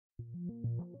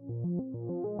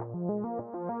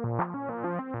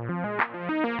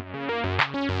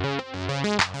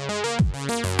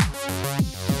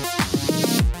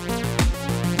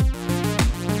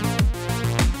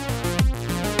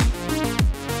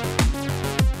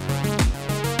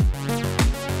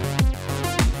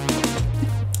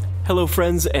Hello,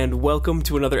 friends, and welcome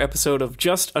to another episode of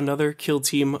Just Another Kill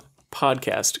Team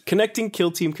podcast, connecting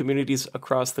kill team communities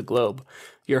across the globe.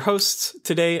 Your hosts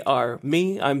today are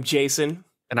me, I'm Jason.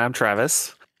 And I'm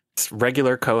Travis,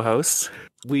 regular co-hosts.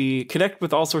 We connect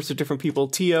with all sorts of different people,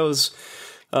 TOs,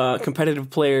 competitive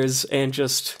players, and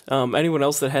just anyone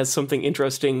else that has something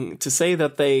interesting to say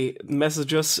that they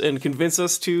message us and convince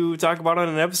us to talk about on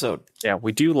an episode. Yeah,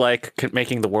 we do like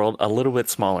making the world a little bit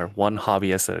smaller, one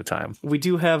hobbyist at a time. We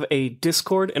do have a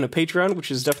Discord and a Patreon,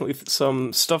 which is definitely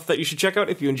some stuff that you should check out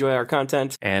if you enjoy our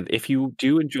content. And if you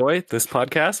do enjoy this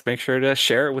podcast, make sure to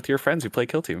share it with your friends who play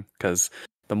Kill Team, because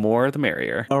the more, the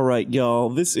merrier. All right, y'all.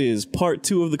 This is part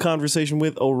 2 of the conversation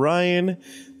with Orion.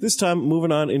 This time,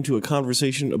 moving on into a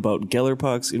conversation about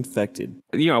Gellerpox infected.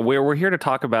 You know, we're here to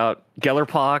talk about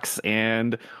Gellerpox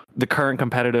and the current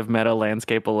competitive meta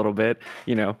landscape a little bit.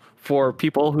 You know, for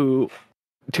people who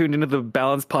tuned into the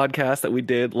Balanced podcast that we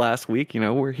did last week, you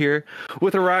know, we're here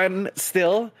with Orion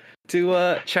still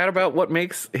to chat about what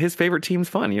makes his favorite teams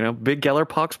fun. You know, big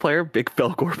Gellerpox player, big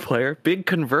Felgor player, big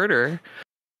converter.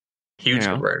 Huge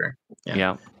converter.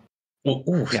 Yeah. Well,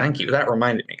 thank you. That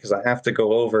reminded me, because I have to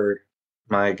go over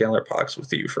my Gellerpox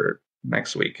with you for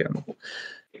next weekend.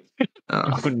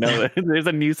 Oh, no, there's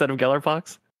a new set of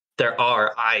Gellerpox? There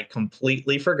are. I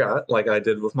completely forgot, like I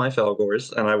did with my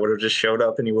Felgors, and I would have just showed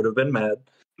up and you would have been mad.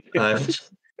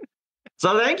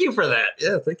 So thank you for that.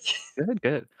 Yeah, thank you.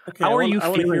 Good. Okay, How are you I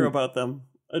want to feeling? hear about them.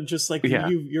 Just like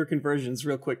your conversions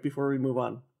real quick before we move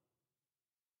on.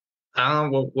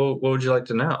 What would you like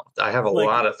to know? I have a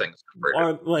lot of things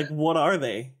converted. What are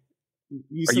they?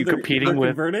 Are you competing with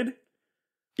converted?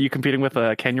 Are you competing with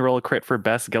can you roll a crit for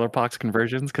best Gellerpox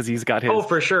conversions? Because he's got his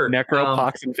for sure.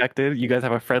 Necropox infected. You guys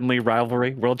have a friendly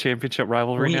rivalry, world championship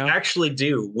rivalry now? We actually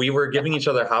do. We were giving each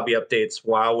other hobby updates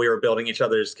while we were building each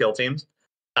other's kill teams.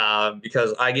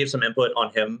 Because I gave some input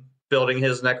on him building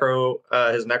his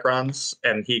Necrons,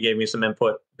 and he gave me some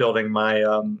input building my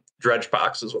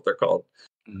Dredgepox, is what they're called.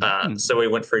 So we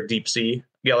went for deep sea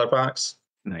Gellerpox.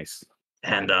 Nice.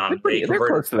 And they're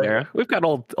close to there. We've got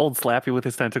old Slappy with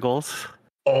his tentacles.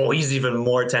 Oh, he's even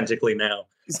more tentacly now.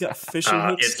 He's got fishing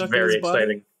hooks it's stuck very in his body.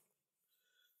 exciting.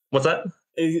 What's that?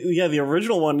 Yeah, the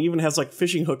original one even has like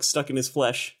fishing hooks stuck in his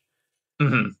flesh.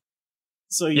 Mm-hmm.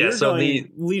 So you're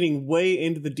leading way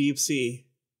into the deep sea.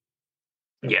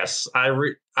 Yes,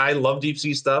 I love deep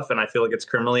sea stuff, and I feel like it's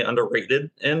criminally underrated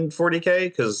in 40k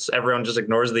because everyone just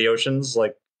ignores the oceans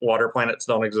like water planets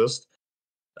don't exist.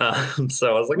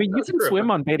 So I was like, you can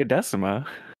swim on Beta Decima.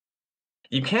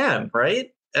 You can,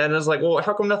 right? And it's like, well,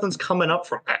 how come nothing's coming up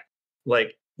from that?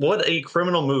 Like, what a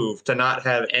criminal move to not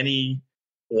have any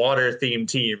water-themed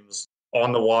teams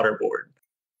on the water board.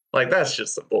 Like, that's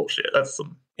just some bullshit. That's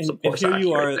some. And here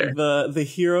you are, the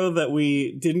hero that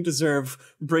we didn't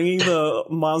deserve, bringing the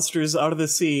monsters out of the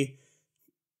sea.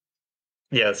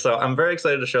 Yeah, so I'm very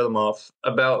excited to show them off.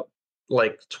 About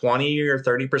like 20 or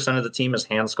 30% of the team is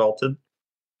hand sculpted.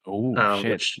 Oh,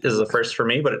 shit. Which is the first for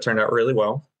me, but it turned out really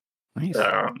well. Nice.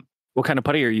 What kind of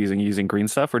putty are you using? Are you using green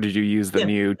stuff, or did you use the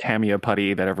new Tamiya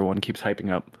putty that everyone keeps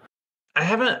hyping up? I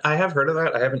have heard of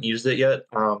that. I haven't used it yet.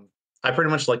 I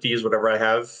pretty much like to use whatever I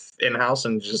have in-house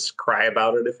and just cry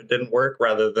about it if it didn't work,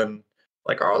 rather than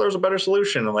like, oh, there's a better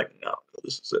solution. I'm like, no,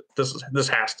 this is it. This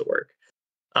has to work.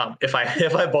 If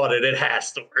I bought it, it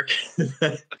has to work.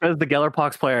 As the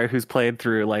Gellerpox player who's played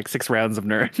through like 6 rounds of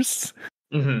nerfs.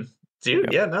 Mm-hmm.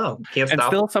 Dude, yeah, no, can't stop. And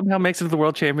still somehow makes it to the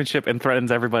world championship and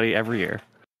threatens everybody every year.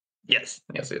 Yes.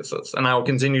 And I will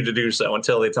continue to do so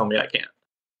until they tell me I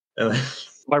can't.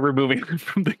 By removing them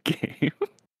from the game.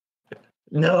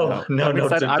 No.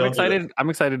 I'm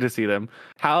excited to see them.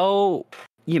 How,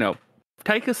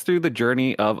 take us through the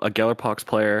journey of a Gellerpox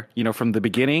player, from the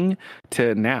beginning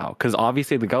to now, because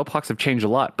obviously the Gellerpox have changed a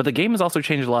lot, but the game has also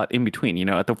changed a lot in between.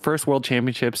 At the first World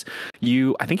Championships,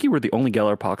 I think you were the only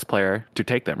Gellerpox player to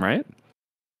take them, right?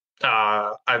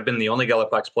 I've been the only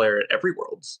Gellerpox player at every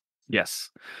Worlds. Yes.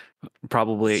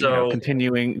 Probably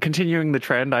continuing the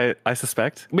trend, I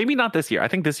suspect. Maybe not this year. I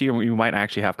think this year you might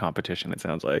actually have competition, it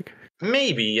sounds like.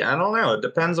 Maybe. I don't know. It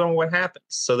depends on what happens.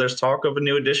 So there's talk of a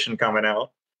new edition coming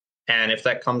out. And if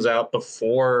that comes out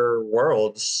before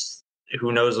Worlds,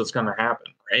 who knows what's going to happen,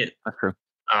 right? That's true.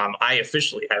 I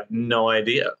officially have no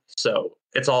idea. So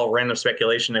it's all random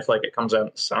speculation if it comes out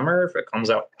in the summer, if it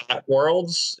comes out at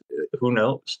Worlds, who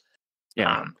knows?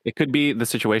 Yeah, it could be the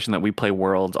situation that we play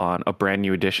Worlds on a brand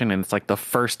new edition, and it's like the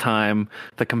first time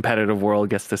the competitive world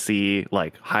gets to see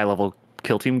like high level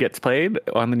kill team gets played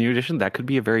on the new edition. That could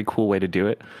be a very cool way to do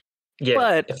it. Yeah,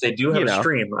 But if they do have a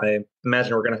stream, I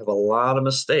imagine we're going to have a lot of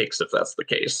mistakes if that's the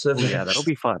case. oh, yeah, that'll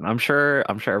be fun. I'm sure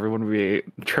everyone will be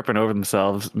tripping over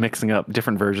themselves, mixing up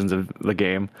different versions of the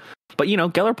game. But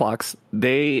Gellerpox,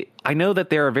 I know that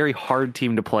they're a very hard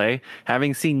team to play.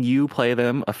 Having seen you play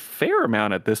them a fair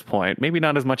amount at this point, maybe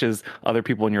not as much as other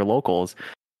people in your locals.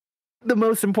 The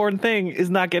most important thing is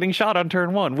not getting shot on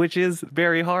turn 1, which is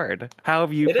very hard. How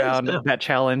have you found that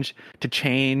challenge to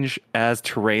change as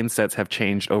terrain sets have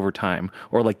changed over time,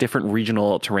 or like different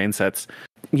regional terrain sets,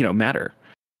 matter?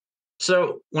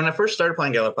 So when I first started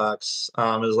playing Gellerpox,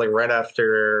 it was like right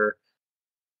after.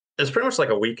 It was pretty much like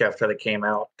a week after they came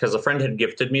out, because a friend had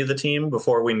gifted me the team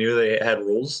before we knew they had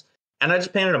rules. And I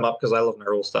just painted them up because I love my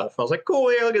rule stuff. I was like,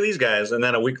 cool, yeah, look at these guys. And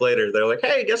then a week later, they're like,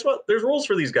 hey, guess what? There's rules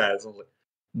for these guys. I was like,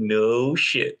 no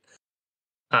shit.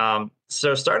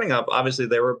 So starting up, obviously,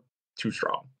 they were too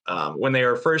strong. When they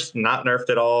were first not nerfed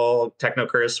at all, Techno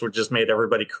Curse would just made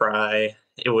everybody cry.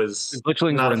 It was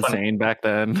Glitchlings were insane back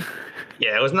then.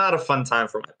 Yeah, it was not a fun time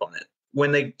for my opponent.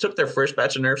 When they took their first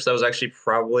batch of nerfs, that was actually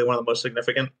probably one of the most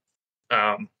significant.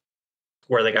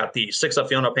 Where they got the 6-up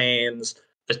Fiona Pains,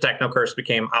 the Techno Curse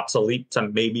became obsolete to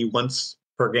maybe once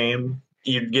per game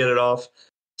you'd get it off,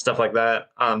 stuff like that.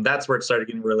 That's where it started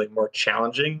getting really more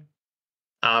challenging.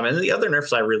 And the other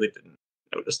nerfs I really didn't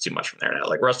notice too much from there. Now,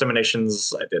 like Rust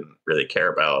Emanations, I didn't really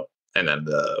care about. And then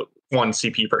the 1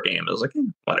 CP per game, I was like,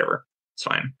 whatever, it's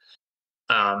fine.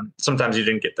 Sometimes you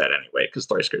didn't get that anyway because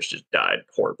Thrice Curse just died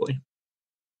horribly.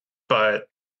 But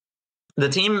the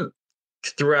team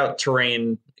throughout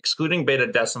terrain, excluding Beta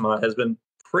Decima, has been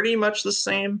pretty much the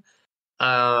same.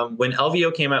 When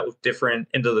LVO came out with different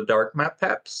Into the Dark map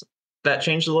packs, that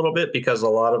changed a little bit because a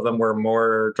lot of them were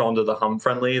more drawn to the hum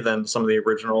friendly than some of the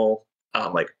original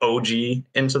like OG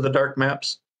Into the Dark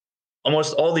maps.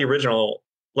 Almost all the original,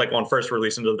 like on first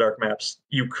release Into the Dark maps,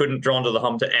 you couldn't draw into the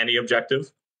hum to any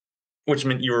objective, which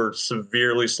meant you were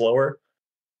severely slower.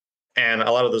 And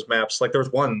a lot of those maps, like there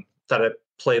was one that I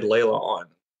played Layla on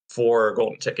for a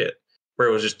golden ticket where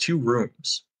it was just 2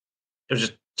 rooms. It was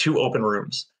just 2 open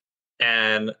rooms.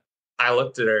 And I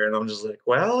looked at her and I'm just like,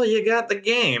 well, you got the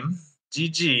game.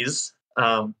 GG's.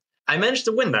 I managed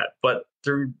to win that, but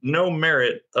through no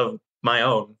merit of my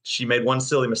own. She made one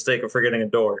silly mistake of forgetting a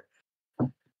door.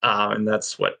 And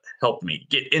that's what helped me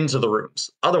get into the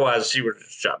rooms. Otherwise, she would have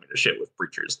just shot me to shit with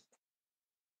breachers.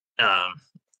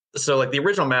 So like the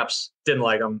original maps, didn't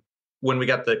like them. When we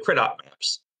got the crit op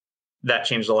maps, that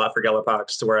changed a lot for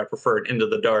Gellerpox to where I preferred Into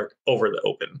the Dark over the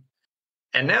open.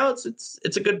 And now it's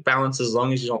a good balance as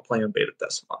long as you don't play on Beta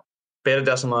Decima. Beta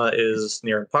Decima is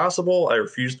near impossible. I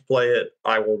refuse to play it.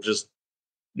 I will just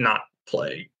not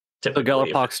play. So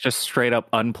Gellerpox just straight up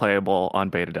unplayable on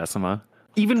Beta Decima.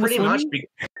 Even pretty with much.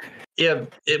 Yeah,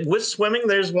 with swimming,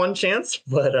 there's one chance,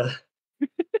 but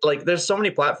like there's so many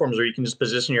platforms where you can just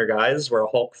position your guys where a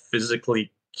Hulk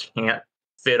physically can't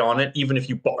fit on it, even if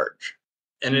you barge.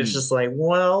 And it's just like,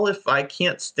 well, if I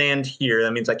can't stand here,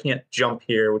 that means I can't jump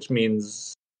here, which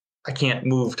means I can't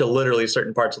move to literally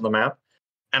certain parts of the map.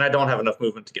 And I don't have enough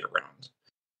movement to get around.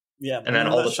 Yeah. And then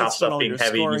all the top stuff being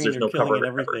heavy means there's no cover and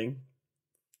everything.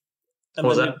 And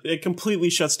then it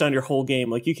completely shuts down your whole game.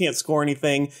 Like, you can't score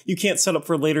anything. You can't set up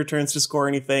for later turns to score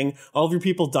anything. All of your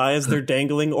people die as they're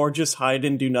dangling or just hide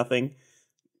and do nothing.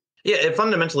 Yeah, it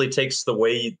fundamentally takes the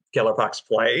way Gellerpox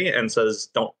play and says,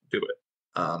 don't do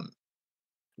it.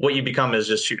 What you become is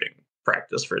just shooting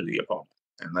practice for the opponent.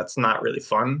 And that's not really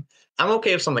fun. I'm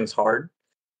okay if something's hard,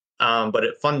 but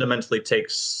it fundamentally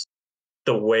takes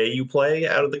the way you play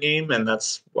out of the game. And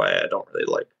that's why I don't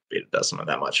really like Beta Decima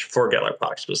that much for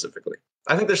Gellerpox specifically.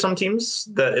 I think there's some teams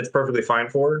that it's perfectly fine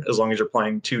for as long as you're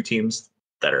playing 2 teams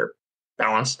that are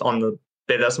balanced on the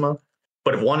Beta Decima.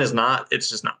 But if one is not, it's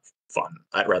just not fun.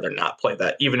 I'd rather not play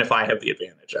that. Even if I have the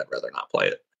advantage, I'd rather not play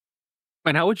it.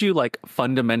 And how would you like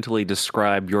fundamentally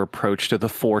describe your approach to the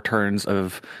 4 turns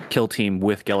of Kill Team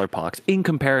with Gellerpox in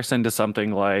comparison to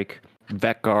something like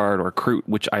Vetguard or Kroot,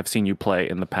 which I've seen you play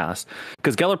in the past?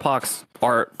 Because Gellerpox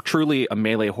are truly a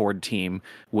melee horde team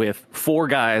with 4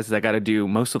 guys that got to do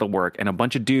most of the work and a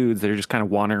bunch of dudes that are just kind of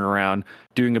wandering around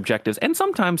doing objectives and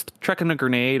sometimes trekking a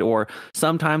grenade, or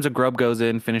sometimes a grub goes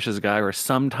in, finishes a guy, or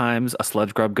sometimes a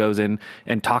sludge grub goes in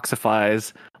and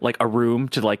toxifies like a room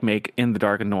to like make In the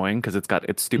Dark annoying because it's got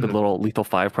its stupid little lethal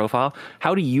 5 profile.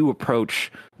 How do you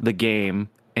approach the game,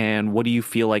 and what do you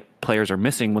feel like players are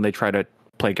missing when they try to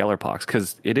play Gellerpox?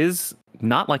 Because it is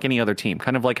not like any other team,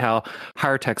 kind of like how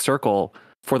Higher Tech Circle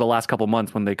for the last couple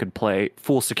months when they could play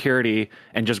full security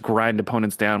and just grind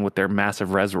opponents down with their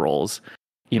massive res rolls.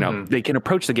 You know, they can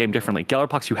approach the game differently.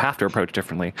 Gellerpox, you have to approach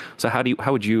differently. So how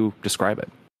would you describe it?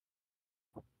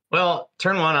 Well,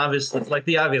 turn one, obviously, like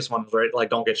the obvious ones, right? Like,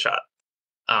 don't get shot.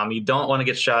 You don't want to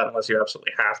get shot unless you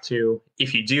absolutely have to.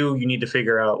 If you do, you need to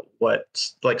figure out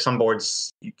like some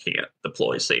boards you can't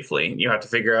deploy safely. You have to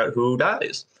figure out who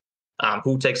dies,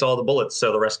 who takes all the bullets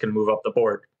so the rest can move up the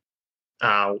board.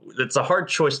 It's a hard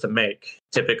choice to make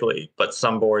typically, but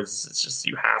some boards, it's just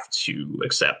you have to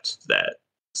accept that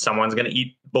someone's going to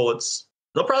eat bullets.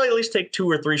 They'll probably at least take 2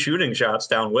 or 3 shooting shots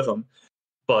down with them,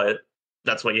 but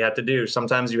that's what you have to do.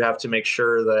 Sometimes you have to make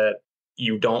sure that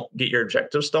you don't get your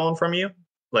objective stolen from you.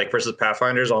 Like versus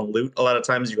Pathfinders on loot, a lot of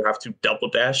times you have to double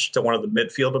dash to one of the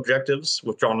midfield objectives,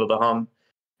 withdrawn to the hum,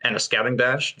 and a scouting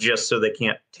dash, just so they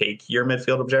can't take your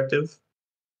midfield objective.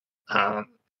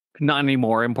 Not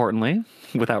anymore, importantly,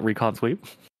 without recon sweep.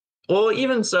 Well,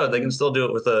 even so, they can still do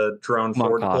it with a drone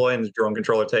forward deploy and the drone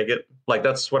controller take it. Like,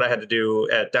 that's what I had to do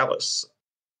at Dallas.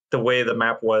 The way the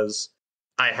map was,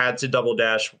 I had to double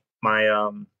dash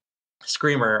my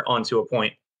Screamer onto a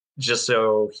point just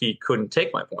so he couldn't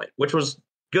take my point, which was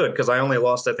good because I only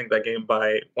lost, I think, that game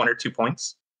by 1 or 2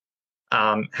 points.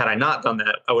 Had I not done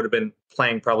that, I would have been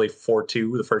playing probably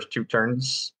 4-2 the first 2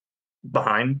 turns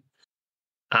behind.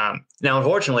 Now,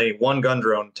 unfortunately, 1 gun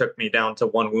drone took me down to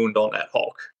 1 wound on that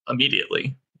Hulk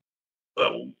immediately,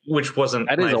 which wasn't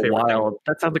that is my favorite wild. thing.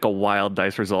 That sounds like a wild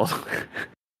dice result.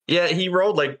 Yeah, he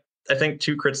rolled like I think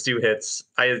 2 crits, 2 hits.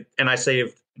 I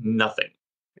saved nothing.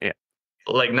 Yeah,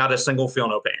 like not a single feel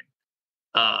no pain.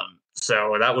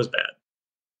 So that was bad.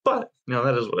 But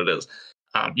that is what it is.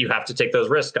 You have to take those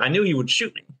risks. I knew he would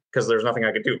shoot me because there's nothing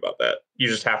I could do about that. You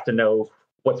just have to know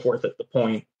what's worth it, the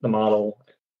point, the model,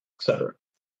 etc.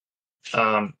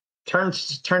 Turn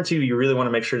 2, you really want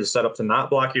to make sure to set up to not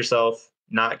block yourself,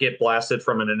 not get blasted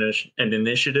from an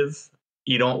initiative.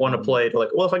 You don't want to play to like,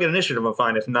 well, if I get initiative, I'm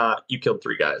fine. If not, you killed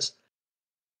 3 guys.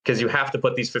 Because you have to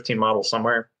put these 15 models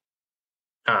somewhere.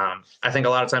 I think a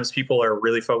lot of times people are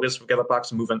really focused with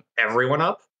Gellerpox moving everyone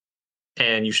up,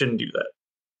 and you shouldn't do that.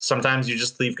 Sometimes you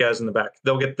just leave guys in the back.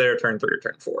 They'll get there turn 3 or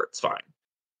turn 4. It's fine.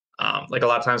 Like a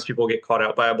lot of times people get caught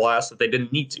out by a blast that they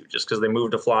didn't need to just because they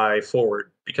moved to fly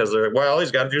forward because they're like, well,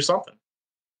 he's got to do something.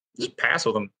 Just pass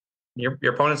with them. Your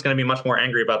opponent's going to be much more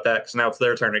angry about that because now it's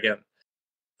their turn again.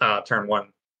 Turn 1.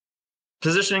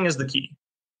 Positioning is the key.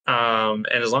 And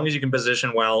as long as you can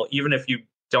position well, even if you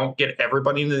don't get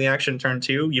everybody into the action turn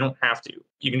 2, you don't have to.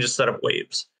 You can just set up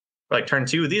waves. Like turn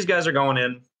 2, these guys are going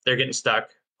in, they're getting stuck.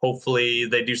 Hopefully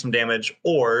they do some damage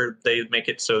or they make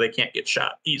it so they can't get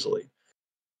shot easily.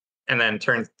 And then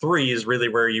turn 3 is really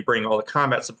where you bring all the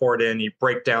combat support in, you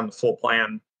break down the full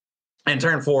plan. And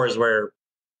turn 4 is where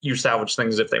you salvage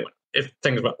things if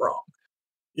things went wrong.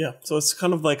 Yeah, so it's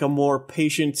kind of like a more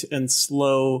patient and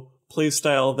slow play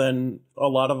style than a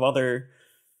lot of other,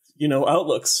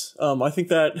 outlooks. I think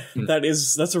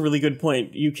that's a really good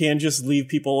point. You can just leave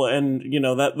people, and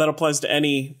that applies to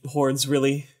any hordes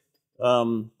really.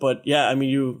 But yeah, I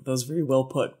mean, that was very well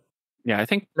put. Yeah, I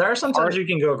think there are sometimes you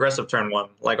can go aggressive turn 1,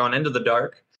 like on Into the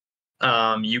Dark.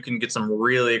 You can get some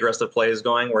really aggressive plays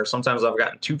going where sometimes I've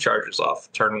gotten 2 charges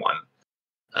off turn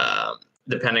 1.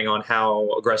 Depending on how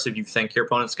aggressive you think your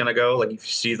opponent's going to go. Like if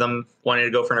you see them wanting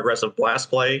to go for an aggressive blast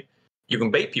play, you can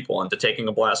bait people into taking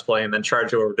a blast play and then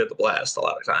charge whoever did the blast a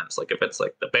lot of times. Like if it's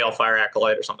like the Balefire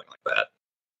Acolyte or something like that.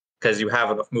 Because you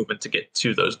have enough movement to get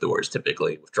to those doors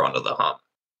typically withdrawn to the hum.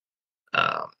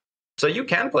 So you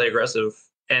can play aggressive.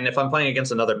 And if I'm playing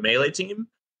against another melee team,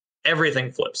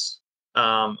 everything flips.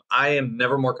 I am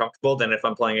never more comfortable than if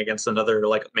I'm playing against another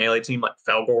like melee team like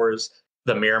Felgor's,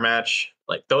 the Mirror Match.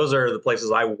 Like those are the places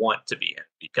I want to be in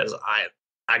because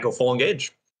I go full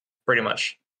engage pretty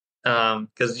much.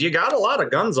 Because you got a lot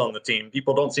of guns on the team.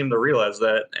 People don't seem to realize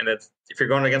that. And if you're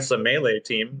going against a melee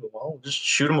team, well, just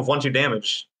shoot them with 1-2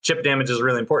 damage. Chip damage is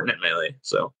really important in melee.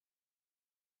 So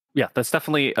yeah, that's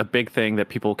definitely a big thing that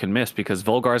people can miss because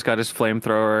Volgar's got his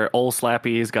flamethrower, Old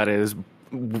Slappy's got his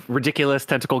ridiculous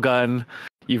tentacle gun.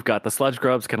 You've got the sludge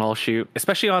grubs can all shoot,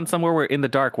 especially on somewhere where in the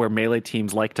dark where melee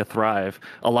teams like to thrive.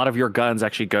 A lot of your guns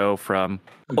actually go from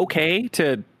okay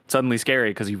to suddenly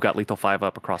scary because you've got lethal 5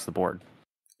 up across the board.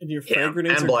 And your frag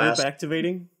grenades are group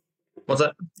activating? What's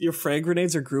that? Your frag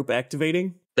grenades are group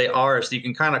activating? They are, so you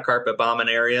can kind of carpet bomb an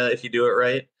area if you do it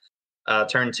right.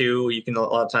 Turn 2, you can a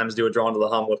lot of times do a draw into the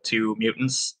hum with 2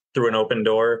 mutants through an open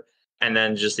door. And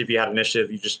then just if you had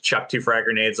initiative, you just chuck 2 frag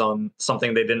grenades on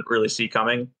something they didn't really see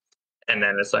coming. And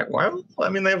then it's like, well, I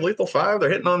mean, they have lethal 5. They're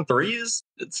hitting on 3s.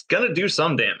 It's going to do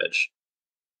some damage.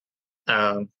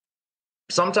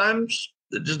 Sometimes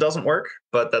it just doesn't work,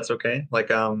 but that's okay.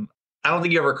 Like, I don't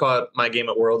think you ever caught my game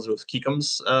at Worlds with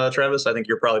Kikums, Travis. I think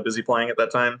you're probably busy playing at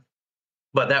that time.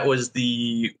 But that was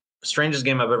the strangest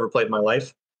game I've ever played in my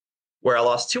life, where I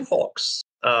lost 2 Hulks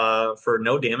for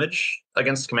no damage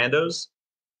against Commandos.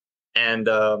 And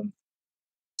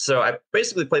so I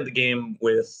basically played the game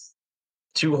with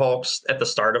 2 Hulks at the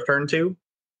start of turn 2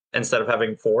 instead of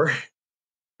having 4.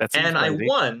 And I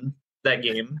won that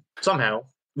game somehow.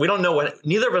 We don't know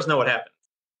neither of us know what happened.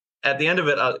 At the end of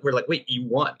it, we're like, wait, you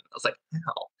won. I was like,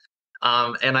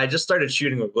 how? And I just started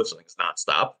shooting with glitchlings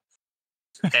nonstop.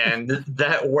 And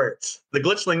that worked. The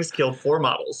glitchlings killed 4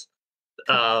 models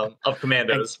of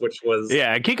Commandos, which was...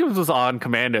 Yeah, Kikums was on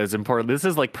Commandos in Portland. This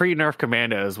is like pre-nerf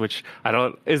Commandos, which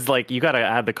is like, you got to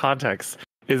add the context,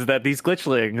 is that these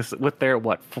glitchlings with their,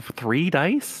 3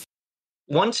 dice?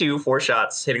 1, 2, 4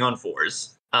 shots hitting on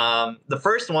 4s. The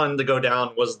first one to go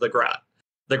down was the Grot.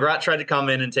 The Grot tried to come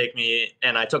in and take me,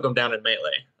 and I took him down in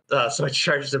melee. So I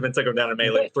charged him and took him down in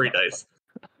melee with 3 dice.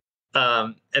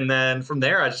 And then from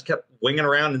there, I just kept winging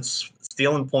around and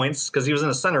stealing points because he was in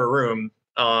the center room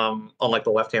on like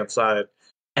the left-hand side.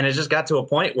 And it just got to a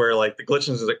point where like the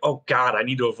glitchlings was like, oh God, I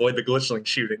need to avoid the glitchling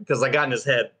shooting because I got in his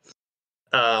head.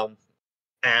 And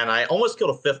I almost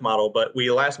killed a 5th model, but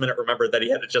we last minute remembered that he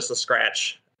had just a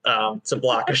scratch to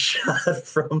block a shot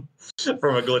from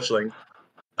a glitchling.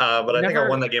 But I think I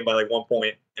won that game by like 1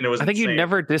 point, and it was. I think you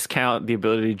never discount the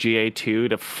ability GA2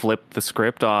 to flip the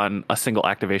script on a single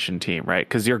activation team, right?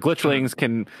 Because your glitchlings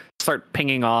can start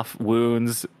pinging off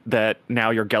wounds that now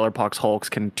your Gellerpox Hulks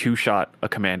can 2-shot a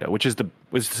commando, which is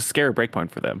a scary breakpoint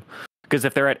for them. Because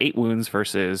if they're at 8 wounds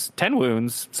versus 10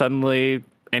 wounds, suddenly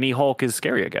any Hulk is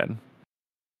scary again.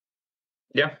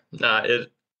 Yeah,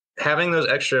 having those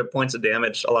extra points of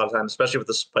damage a lot of times, especially with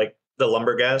the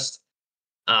Lumberghast.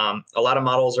 A lot of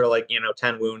models are like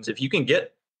 10 wounds. If you can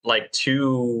get like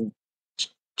two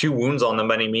wounds on them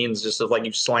by any means, just like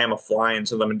you slam a fly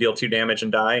into them and deal 2 damage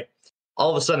and die,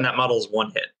 all of a sudden that model's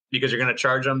 1 hit because you're going to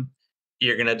charge them.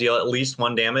 You're going to deal at least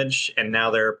 1 damage, and now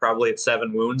they're probably at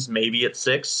 7 wounds, maybe at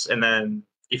 6. And then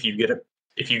if you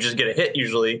just get a hit,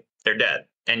 usually they're dead,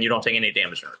 and you don't take any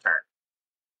damage in return.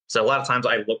 So a lot of times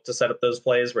I look to set up those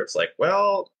plays where it's like,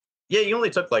 well, yeah, you only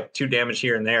took like 2 damage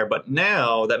here and there, but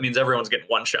now that means everyone's getting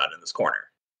 1 shot in this corner.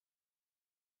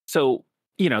 So,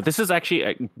 this is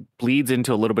actually bleeds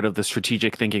into a little bit of the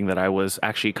strategic thinking that I was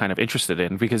actually kind of interested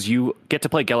in, because you get to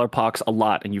play Gellerpox a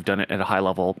lot and you've done it at a high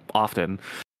level often.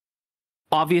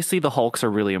 Obviously, the Hulks are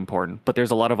really important, but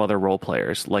there's a lot of other role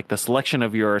players. Like the selection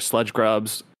of your Sludge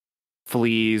Grubs,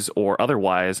 Fleas, or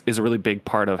otherwise is a really big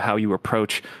part of how you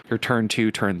approach your turn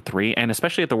 2, turn 3, and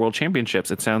especially at the World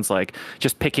Championships, it sounds like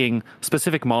just picking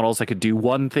specific models that could do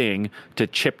one thing to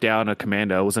chip down a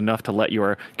commando was enough to let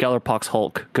your Gellerpox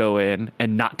Hulk go in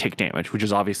and not take damage, which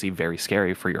is obviously very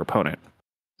scary for your opponent.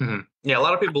 Mm-hmm. Yeah, a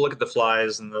lot of people look at the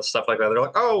flies and the stuff like that. They're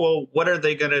like, oh, well, what are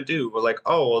they going to do? We're like,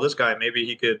 oh, well, this guy, maybe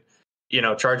he could,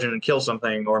 charge in and kill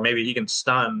something, or maybe he can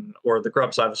stun, or the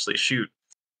grubs obviously shoot.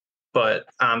 But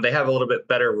they have a little bit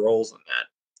better roles than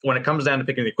that. When it comes down to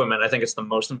picking the equipment, I think it's the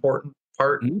most important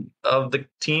part of the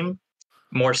team,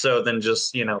 more so than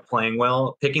just, playing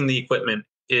well. Picking the equipment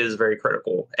is very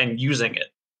critical, and using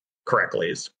it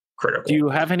correctly is critical. Do you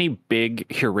have any big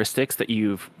heuristics that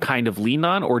you've kind of leaned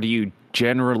on, or do you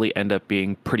generally end up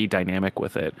being pretty dynamic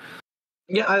with it?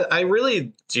 Yeah, I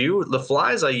really do. The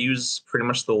flies I use pretty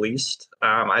much the least.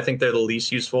 I think they're the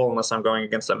least useful unless I'm going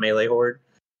against a melee horde.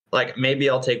 Like, maybe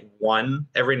I'll take 1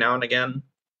 every now and again,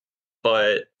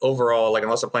 but overall, like,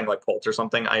 unless I'm playing like Pulse or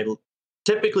something,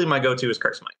 typically my go-to is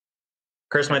Curse Mite.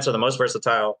 Curse Mites are the most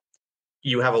versatile.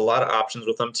 You have a lot of options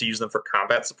with them to use them for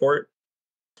combat support.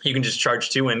 You can just charge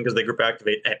 2 in because they group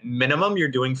activate. At minimum, you're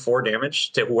doing 4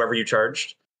 damage to whoever you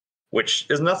charged, which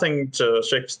is nothing to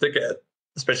shake a stick at,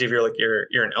 especially if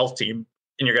you're an elf team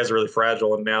and your guys are really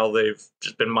fragile, and now they've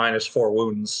just been minus 4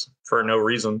 wounds for no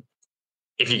reason.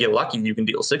 If you get lucky, you can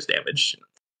deal 6 damage.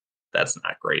 That's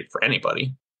not great for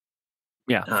anybody.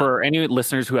 Yeah, for any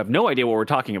listeners who have no idea what we're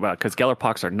talking about, because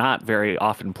Gellerpox are not very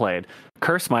often played,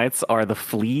 Curse Mites are the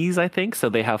Fleas, I think. So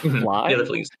they have Fly. Yeah, the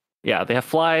Fleas. Yeah, they have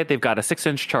Fly. They've got a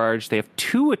 6-inch charge. They have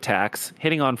 2 attacks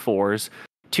hitting on 4s,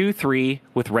 2, 3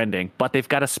 with rending. But they've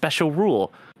got a special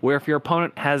rule where if your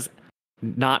opponent has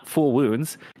not full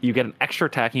wounds, you get an extra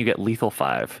attack and you get lethal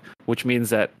 5, which means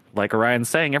that, like Orion's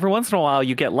saying, every once in a while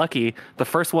you get lucky. The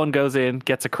first one goes in,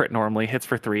 gets a crit normally, hits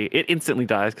for 3. It instantly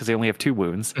dies because they only have 2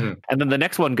 wounds. And then the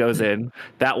next one goes in.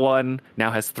 That one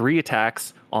now has 3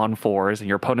 attacks on 4s, and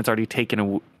your opponent's already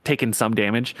taken some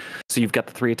damage. So you've got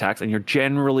the 3 attacks, and you're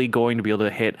generally going to be able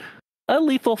to hit a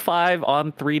lethal 5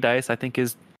 on 3 dice, I think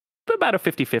is about a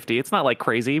 50-50. It's not like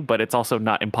crazy, but it's also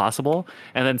not impossible.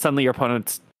 And then suddenly your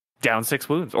opponent's down 6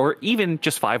 wounds, or even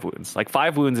just 5 wounds. Like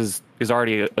 5 wounds is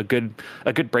already a good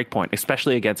break point,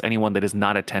 especially against anyone that is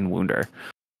not a 10 wounder.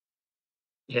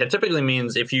 Yeah, it typically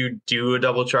means if you do a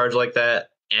double charge like that,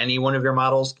 any one of your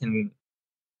models can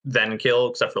then kill,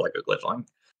 except for like a glitch line.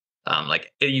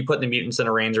 Like you put the mutants in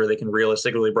a range where they can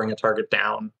realistically bring a target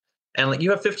down, and like you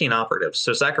have 15 operatives,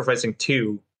 so sacrificing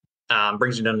 2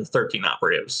 brings you down to 13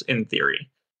 operatives in theory.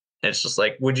 And it's just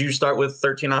like, would you start with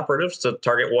 13 operatives to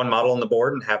target one model on the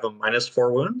board and have them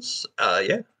 -4 wounds?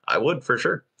 Yeah, I would for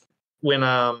sure. When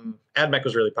AdMech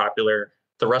was really popular,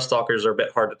 the Rust Stalkers are a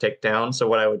bit hard to take down. So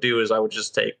what I would do is I would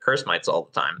just take Curse Mites all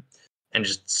the time and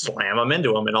just slam them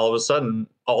into them, and all of a sudden,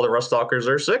 all the Rust Stalkers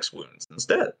are 6 wounds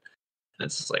instead. And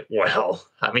it's just like, well,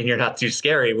 I mean, you're not too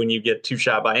scary when you get 2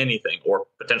 shot by anything, or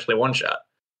potentially 1 shot.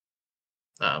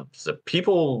 So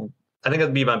people, I think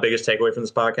that'd be my biggest takeaway from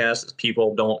this podcast, is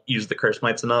people don't use the Curse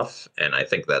Mites enough, and I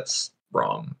think that's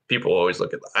wrong. People always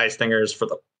look at the Eye Stingers for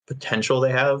the potential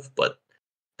they have, but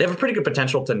they have a pretty good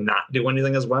potential to not do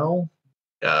anything as well,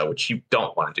 which you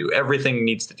don't want to do. Everything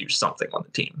needs to do something on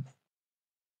the team.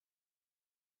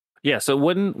 Yeah, so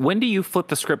when do you flip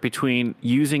the script between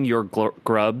using your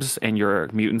grubs and your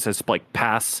mutants as like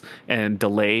pass and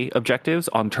delay objectives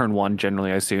on turn 1,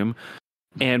 generally, I assume?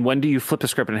 And when do you flip the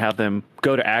script and have them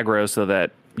go to aggro so that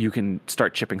you can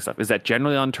start chipping stuff? Is that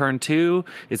generally on turn 2?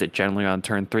 Is it generally on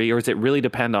turn 3? Or does it really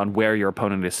depend on where your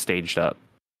opponent is staged up?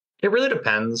 It really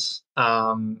depends,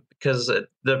 because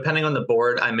depending on the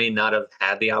board, I may not have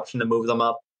had the option to move them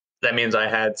up. That means I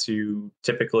had to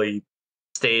typically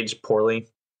stage poorly.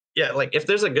 Yeah, like if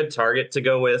there's a good target to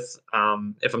go with,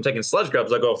 if I'm taking Sludge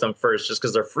Grubs, I'll go with them first just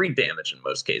because they're free damage in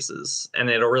most cases. And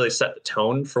it'll really set the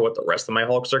tone for what the rest of my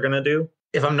Hulks are going to do.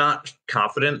 If I'm not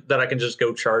confident that I can just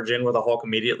go charge in with a Hulk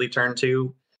immediately turn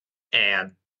 2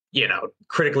 and,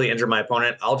 critically injure my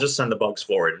opponent, I'll just send the bugs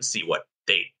forward and see what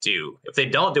they do. If they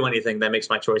don't do anything, that makes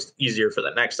my choice easier for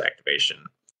the next activation.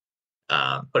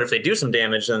 But if they do some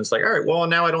damage, then it's like, all right, well,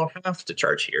 now I don't have to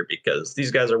charge here because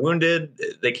these guys are wounded.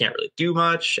 They can't really do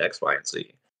much, X, Y, and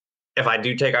Z. If I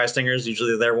do take Eye Stingers,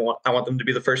 usually I want them to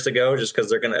be the first to go just because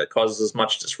they're going to cause as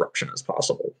much disruption as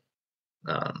possible.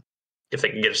 If they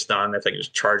can get a stun, if they can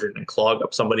just charge it and clog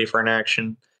up somebody for an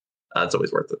action, it's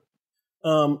always worth it.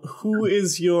 Who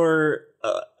is your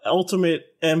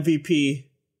ultimate MVP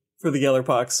for the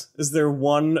Gellerpox? Is there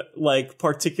one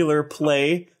particular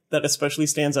play that especially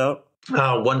stands out?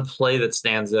 One play that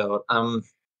stands out.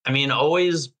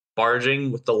 Always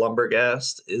barging with the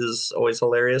Lumberghast is always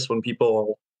hilarious when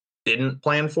people didn't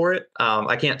plan for it.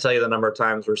 I can't tell you the number of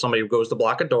times where somebody goes to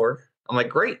block a door. I'm like,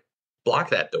 great, block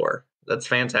that door. That's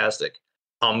fantastic.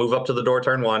 I'll move up to the door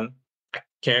turn 1. I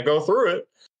can't go through it.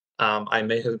 I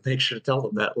may have make sure to tell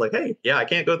them that, like, hey, yeah, I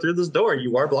can't go through this door.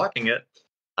 You are blocking it.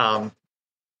 And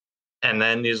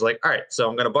then he's like, all right, so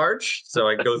I'm going to barge. So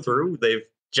I go through. They've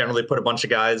generally put a bunch of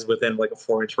guys within like a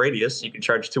 4-inch radius. You can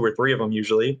charge 2 or 3 of them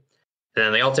usually. And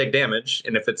then they all take damage.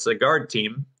 And if it's a guard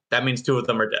team, that means 2 of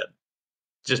them are dead.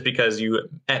 Just because you,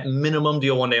 at minimum,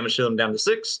 deal 1 damage to them down to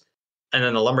 6. And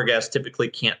then the Lumberghast typically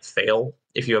can't fail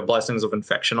if you have Blessings of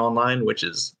Infection online, which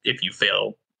is if you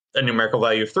fail a numerical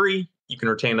value of 3, you can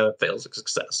retain a fails a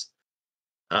success.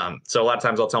 So a lot of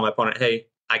times I'll tell my opponent, hey,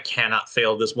 I cannot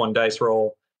fail this 1 dice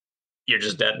roll. You're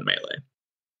just dead in melee.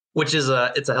 Which is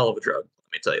it's a hell of a drug.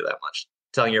 Let me tell you that much.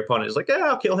 Telling your opponent is like, yeah,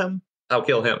 I'll kill him. I'll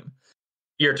kill him.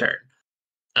 Your turn.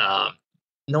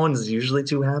 No one's usually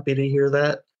too happy to hear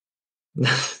that.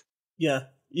 Yeah.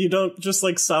 You don't just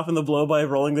soften the blow by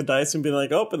rolling the dice and being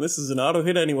like, oh, and this is an auto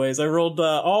hit anyways. I rolled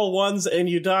all 1s and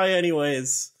you die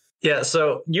anyways. Yeah,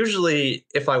 so usually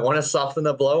if I want to soften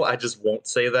the blow, I just won't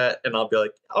say that. And I'll be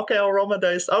like, okay, I'll roll my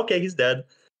dice. Okay, he's dead.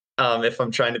 If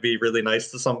I'm trying to be really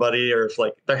nice to somebody, or if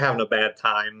they're having a bad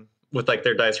time with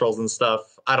their dice rolls and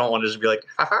stuff, I don't want to just be like,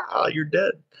 haha, you're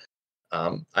dead.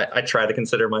 I try to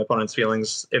consider my opponent's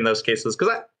feelings in those cases,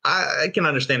 because I can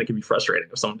understand it can be frustrating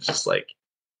if someone's just like,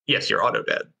 yes, you're auto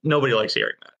dead. Nobody likes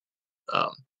hearing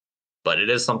that. But it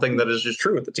is something that is just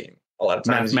true with the team. A lot of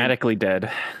times Mathematically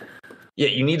dead. Yeah,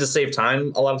 you need to save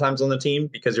time a lot of times on the team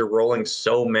because you're rolling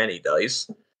so many dice.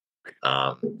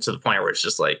 To the point where it's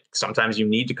just like sometimes you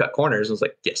need to cut corners. And it's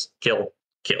like, yes, kill.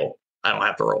 I don't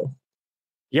have to roll.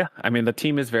 Yeah, the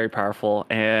team is very powerful,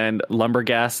 and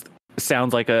Lumberghast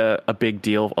sounds like a big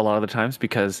deal a lot of the times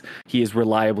because he is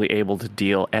reliably able to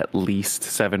deal at least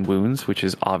 7 wounds, which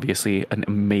is obviously an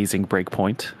amazing break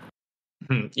point.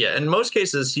 Yeah, in most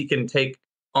cases, he can take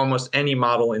almost any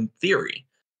model in theory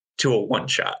to a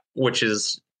 1-shot, which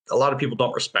is a lot of people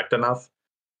don't respect enough.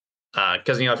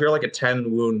 Because, if you're like a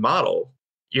 10 wound model,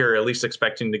 you're at least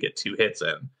expecting to get 2 hits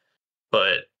in.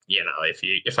 But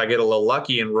if I get a little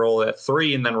lucky and roll a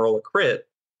 3 and then roll a crit,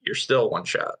 you're still one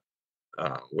shot,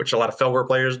 which a lot of Felgor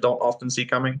players don't often see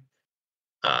coming.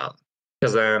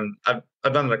 Because then I've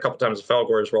done it a couple times with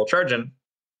Felgors while charging.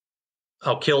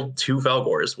 I'll kill 2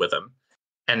 Felgors with them,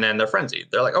 and then they're frenzied.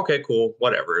 They're like, okay, cool,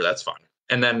 whatever, that's fine.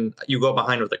 And then you go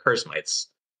behind with the Curse Mites,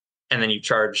 and then you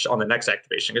charge on the next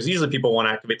activation. Because usually people want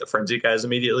to activate the frenzy guys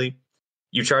immediately.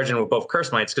 You charge in with both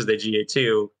Curse Mites because they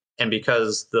GA2, and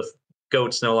because the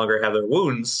goats no longer have their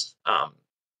wounds,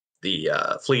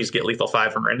 the fleas get lethal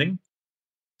 5 from rending.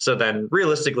 So then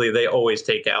realistically, they always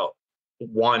take out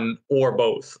one or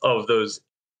both of those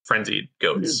frenzied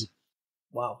goats.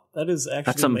 Wow, that is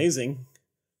actually amazing.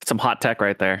 Some hot tech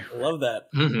right there. I love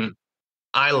that. Mm-hmm.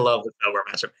 I love the Felgor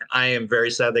Master Man. I am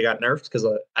very sad they got nerfed because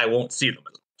I won't see them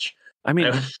as much. I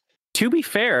mean, to be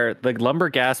fair, the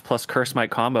Lumberghast plus Curse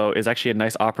Mite combo is actually a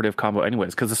nice operative combo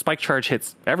anyways, because the Spike Charge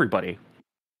hits everybody.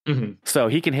 Mm-hmm. So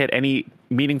he can hit any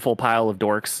meaningful pile of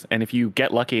dorks, and if you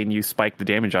get lucky and you spike the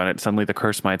damage on it, suddenly the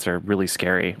Curse Mites are really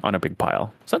scary on a big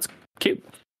pile. So that's cute.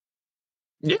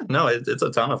 Yeah, no, it's a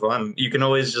ton of fun. You can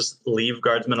always just leave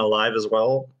Guardsmen alive as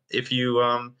well. If you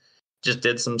just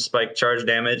did some spike charge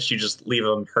damage, you just leave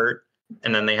them hurt,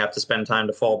 and then they have to spend time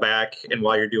to fall back. And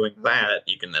while you're doing that,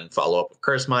 you can then follow up with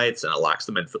Curse Mites, and it locks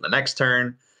them in for the next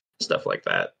turn, stuff like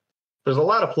that. There's a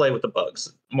lot of play with the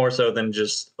bugs, more so than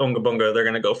just Unga Bunga, they're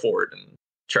going to go forward and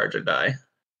charge or die.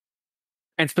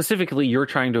 And specifically, you're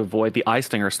trying to avoid the Eye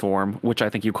Stinger Swarm, which I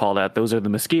think you call that. Those are the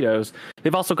mosquitoes.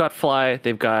 They've also got Fly.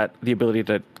 They've got the ability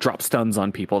to drop stuns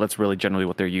on people. That's really generally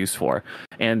what they're used for.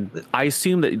 And I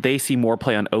assume that they see more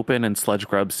play on open, and Sludge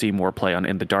Grubs see more play on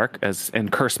in the dark,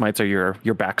 and Curse Mites are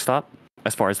your backstop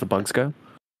as far as the bugs go.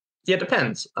 Yeah, it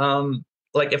depends.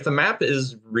 Like if the map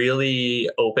is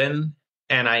really open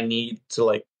and I need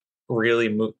to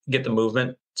really get the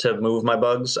movement to move my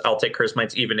bugs, I'll take Curse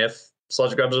Mites even if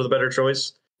Sludge Grubs are the better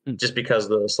choice, just because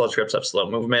the Sludge Grubs have slow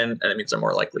movement, and it means they're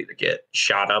more likely to get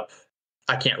shot up.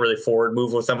 I can't really forward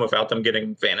move with them without them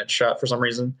getting Vantage shot for some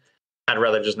reason. I'd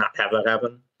rather just not have that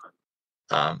happen.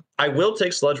 I will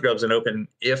take Sludge Grubs in open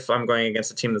if I'm going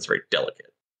against a team that's very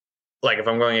delicate. Like if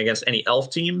I'm going against any elf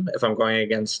team, if I'm going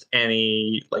against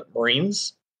any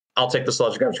Marines, I'll take the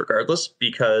Sludge Grubs regardless,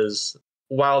 because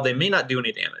while they may not do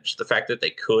any damage, the fact that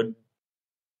they could,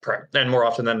 and more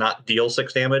often than not, deal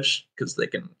 6 damage, because they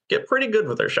can get pretty good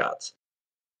with their shots.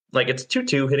 Like it's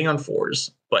 2/2 hitting on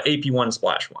 4s, but AP1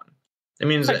 splash 1. It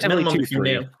means at minimum if you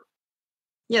nail.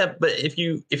 Yeah, but if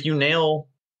you nail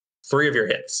 3 of your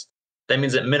hits, that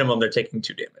means at minimum they're taking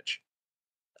 2 damage.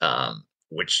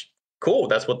 Which cool,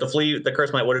 that's what the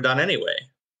Curse Mite would have done anyway.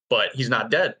 But he's not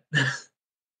dead.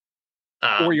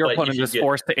 Or your opponent is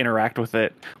forced to interact with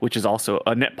it, which is also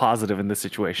a net positive in this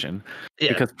situation. Yeah.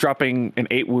 Because dropping an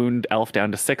 8 wound elf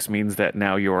down to 6 means that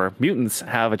now your mutants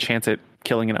have a chance at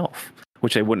killing an elf,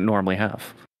 which they wouldn't normally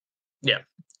have. Yeah.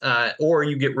 Or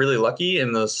you get really lucky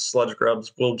and the Sludge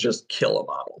Grubs will just kill a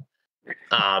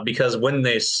model. Because when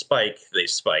they spike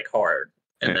hard.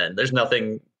 And then there's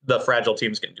nothing the fragile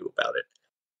teams can do about it.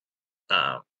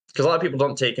 Because a lot of people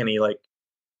don't take any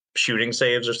shooting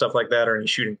saves or stuff like that, or any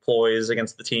shooting ploys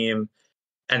against the team,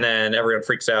 and then everyone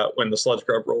freaks out when the Sludge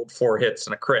Grub rolled 4 hits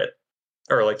and a crit,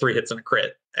 or 3 hits and a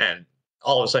crit, and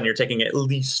all of a sudden you're taking at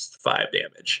least 5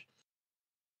 damage.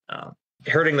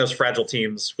 Hurting those fragile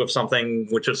teams with something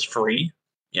which is free,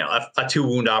 a 2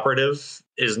 wound operative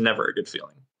is never a good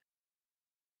feeling.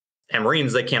 And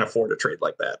Marines, they can't afford to trade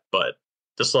like that, but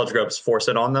the Sludge Grubs force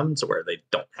it on them to where they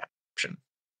don't have option.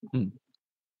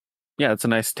 Yeah, that's a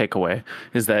nice takeaway,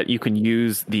 is that you can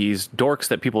use these dorks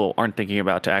that people aren't thinking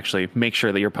about to actually make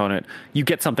sure that your opponent, you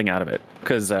get something out of it.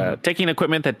 Because taking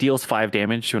equipment that deals 5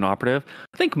 damage to an operative,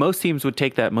 I think most teams would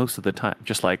take that most of the time.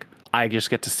 Just I just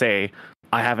get to say,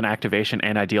 I have an activation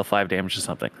and I deal 5 damage to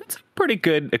something. That's a pretty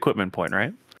good equipment point,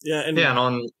 right? Yeah, and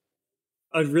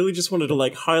I really just wanted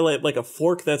to highlight a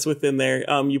fork that's within there.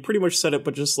 You pretty much said it,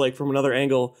 but just from another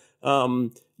angle.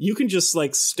 You can just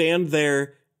stand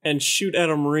there and shoot at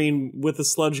a Marine with a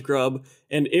Sludge Grub,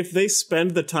 and if they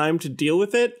spend the time to deal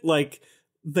with it,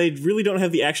 they really don't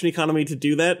have the action economy to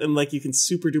do that, and you can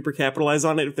super duper capitalize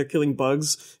on it if they're killing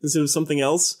bugs instead of something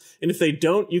else. And if they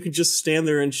don't, you can just stand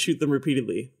there and shoot them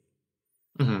repeatedly.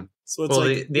 Mm-hmm. So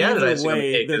it's the added icing way on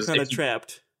the cake they're is kind of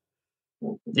trapped.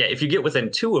 Yeah, if you get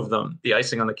within 2 of them, the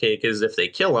icing on the cake is if they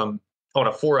kill them on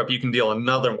a 4-up, you can deal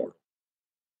another more.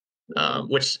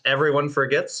 Which everyone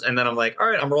forgets, and then I'm like, all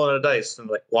right, I'm rolling a dice. And I'm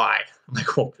like, why? I'm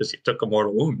like, well, because he took a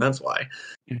mortal wound, that's why.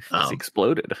 He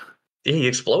exploded. He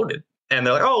exploded. And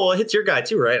they're like, oh, well, it hits your guy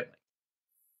too, right?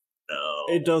 No.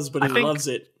 It does, but he loves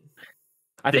it.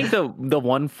 I think the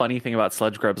one funny thing about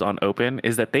Sludge Grubs on Open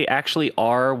is that they actually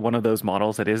are one of those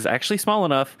models that is actually small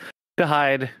enough to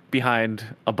hide behind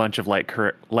a bunch of light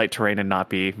terrain and not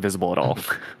be visible at all,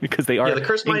 because they are the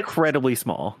curse incredibly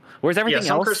small. Whereas everything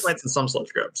some else, curse mites and some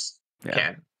sludge grubs Yeah.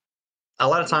 can. A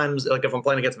lot of times, like if I'm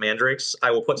playing against mandrakes,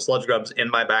 I will put sludge grubs in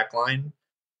my back line,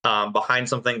 behind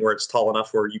something where it's tall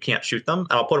enough where you can't shoot them,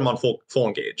 and I'll put them on full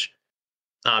engage.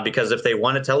 Because if they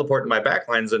want to teleport to my back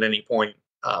lines at any point,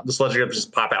 the sludge grubs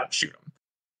just pop out and shoot them.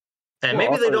 And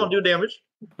Well, maybe they also- don't do damage,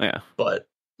 yeah. but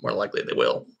more likely they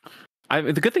will.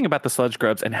 The good thing about the Sludge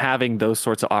Grubs and having those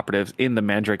sorts of operatives in the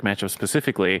Mandrake matchup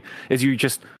specifically is you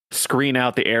just screen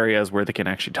out the areas where they can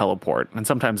actually teleport. And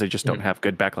sometimes they just don't have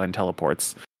good backline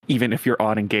teleports, even if you're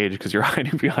on engage, because you're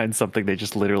hiding behind something they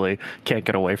just literally can't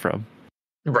get away from.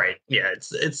 Right. Yeah,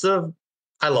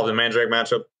 I love the Mandrake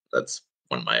matchup. That's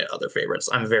one of my other favorites.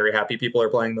 I'm very happy people are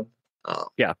playing them.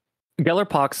 Yeah.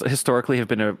 Gellerpox historically have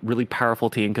been a really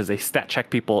powerful team because they stat check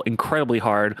people incredibly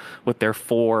hard with their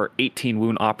 4 18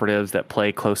 wound operatives that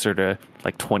play closer to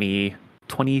like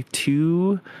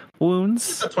 22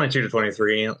 wounds. 22 to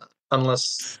 23,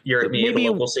 unless you're at the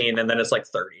local scene, and then it's like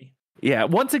 30. Yeah,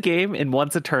 once a game and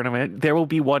once a tournament, there will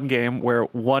be one game where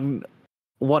one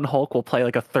Hulk will play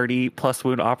like a 30 plus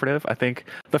wound operative. I think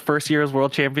the first year's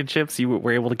World Championships, you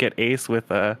were able to get ace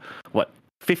with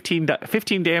 15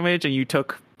 damage, and you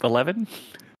took 11,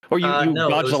 or you no,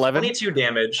 dodged it was 11. 22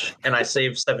 damage, and I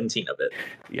saved 17 of it.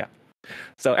 Yeah.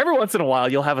 So every once in a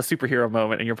while, you'll have a superhero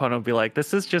moment, and your opponent will be like,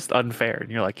 "This is just unfair," and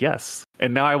you're like, "Yes,"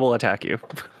 and now I will attack you.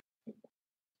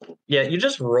 Yeah, you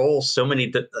just roll so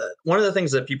many. One of the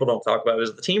things that people don't talk about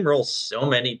is the team rolls so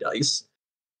many dice.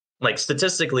 Like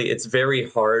statistically, it's very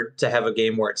hard to have a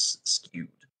game where it's skewed.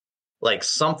 Like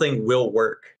something will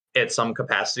work at some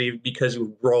capacity because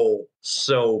you roll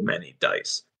so many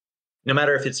dice. No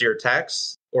matter if it's your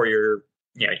attacks or your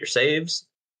saves,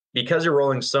 because you're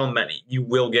rolling so many, you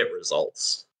will get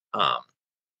results.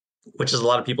 Which is a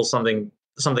lot of people something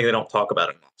they don't talk about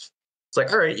enough. It's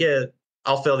like, all right, yeah,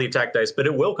 I'll fail the attack dice, but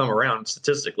it will come around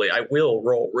statistically. I will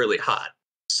roll really hot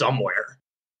somewhere.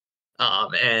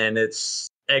 And it's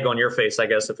egg on your face, I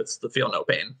guess, if it's the feel no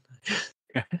pain.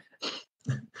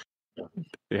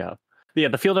 Yeah. Yeah,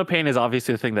 the feel no pain is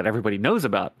obviously the thing that everybody knows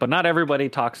about, but not everybody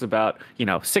talks about,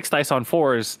 6 dice on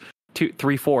 4s,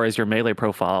 3-4 is your melee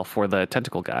profile for the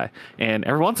tentacle guy. And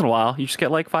every once in a while, you just get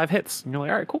like 5 hits. And you're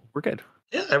like, all right, cool, we're good.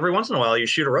 Yeah, every once in a while, you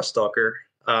shoot a Rust Stalker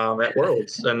at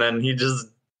Worlds, and then he just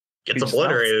gets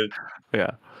obliterated.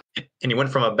 Yeah. And he went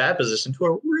from a bad position to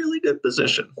a really good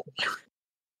position.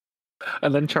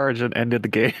 And then charged and ended the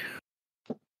game.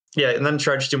 Yeah, and then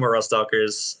charged 2 more Rust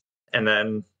Stalkers, and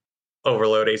then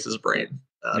overload Ace's brain.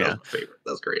 That was my favorite.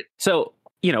 That was great. So,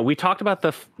 we talked about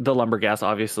the Lumbergas,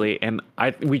 obviously, and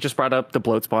we just brought up the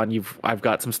bloat spawn. I've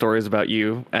got some stories about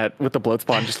you with the bloat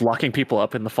spawn just locking people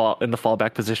up in the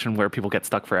fallback position where people get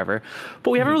stuck forever.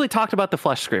 But we haven't really talked about the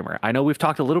Flesh Screamer. I know we've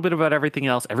talked a little bit about everything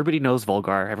else. Everybody knows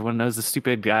Volgar. Everyone knows the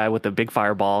stupid guy with the big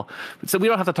fireball. So we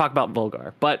don't have to talk about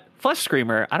Volgar. But Flesh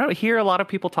Screamer, I don't hear a lot of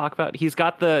people talk about. He's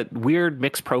got the weird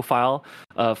mixed profile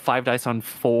of 5 dice on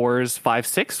 4s,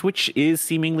 5-6, which is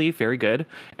seemingly very good.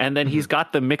 And then he's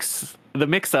got the mix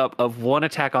up of 1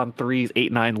 attack on 3s,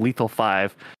 8-9, lethal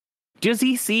 5. Does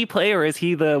he see play, or is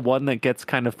he the one that gets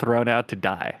kind of thrown out to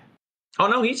die? Oh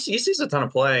no, he sees a ton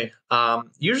of play.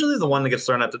 Usually the one that gets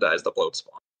thrown out to die is the bloat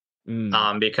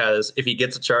spawn. Because if he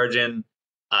gets a charge in,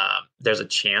 there's a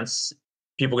chance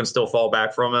people can still fall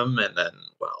back from him, and then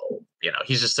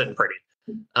he's just sitting pretty.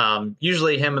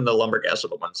 Usually him and the Lumbergas are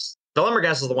the ones. The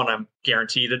Lumbergas is the one I'm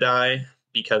guaranteed to die,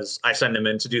 because I send him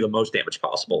in to do the most damage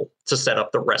possible to set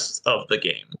up the rest of the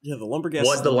game. Yeah, the Lumbergas.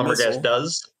 What the Lumbergas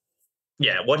does,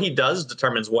 what he does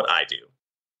determines what I do.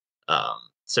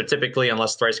 So typically,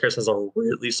 unless Thrice Curse has a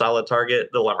really solid target,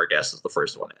 the Lumbergas is the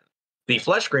first one in. The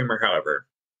Flesh Screamer, however,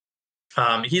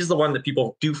 he's the one that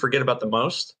people do forget about the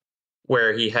most,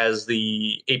 where he has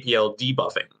the APL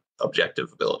debuffing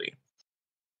objective ability.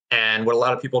 And what a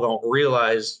lot of people don't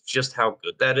realize just how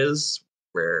good that is,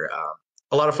 where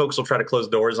a lot of folks will try to close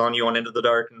doors on you on Into the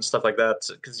Dark and stuff like that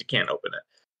because you can't open it.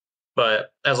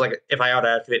 But if I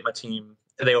out-activate my team,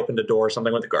 they opened a door or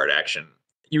something with a guard action,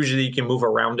 usually you can move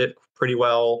around it pretty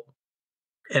well.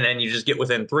 And then you just get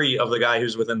within 3 of the guy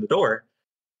who's within the door.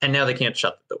 And now they can't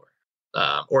shut the door.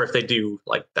 Or if they do,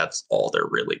 that's all they're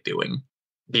really doing,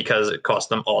 because it costs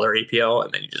them all their APL,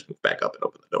 and then you just move back up and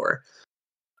open the door.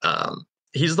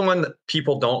 He's the one that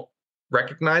people don't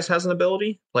recognize has an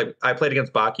ability. Like, I played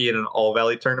against Baki in an All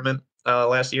Valley tournament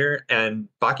last year, and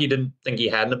Baki didn't think he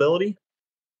had an ability.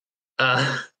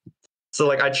 So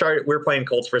we were playing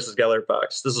Colts versus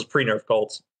Gellerpox. This was pre-nerf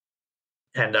Colts.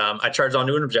 And I charged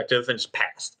onto an objective and just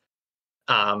passed.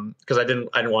 Because I didn't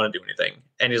want to do anything.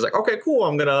 And he's like, okay, cool,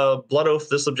 I'm gonna blood oath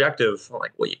this objective. I'm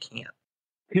like, well, you can't.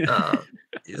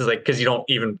 He's like, because you don't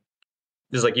even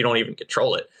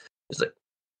control it. He's like,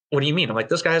 what do you mean? I'm like,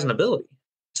 this guy has an ability.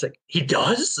 He's like, he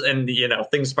does? And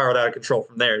things spiraled out of control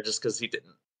from there just because he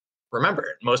didn't remember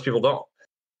it. Most people don't.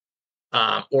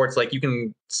 Or it's like you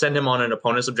can send him on an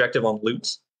opponent's objective on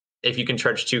loot. If you can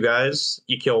charge 2 guys,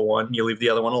 you kill one, you leave the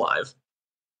other one alive.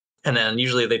 And then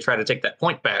usually they try to take that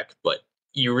point back, but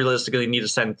you realistically need to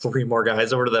send 3 more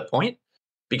guys over to that point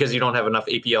because you don't have enough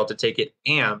APL to take it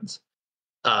and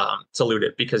to loot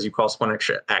it because you cost 1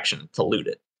 extra action to loot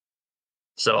it.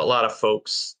 So a lot of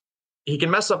folks, he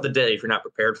can mess up the day if you're not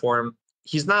prepared for him.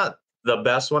 He's not the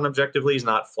best one objectively. He's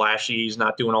not flashy. He's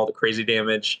not doing all the crazy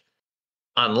damage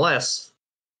unless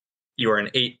you are an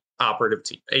 8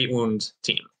 wound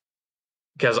team.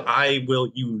 Because I will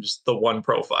use the one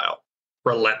profile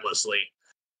relentlessly.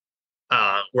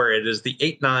 Where it is the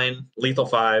 8/9 lethal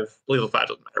 5. Lethal 5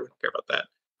 doesn't matter. We don't care about that.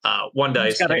 1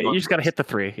 dice. You just gotta hit the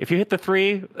 3. If you hit the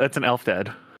 3, that's an elf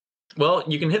dead. Well,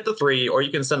 you can hit the 3, or you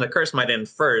can send a curse might in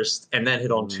first and then hit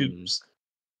on 2s.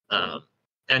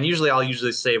 And usually I'll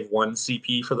save 1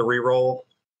 CP for the reroll,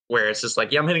 where it's just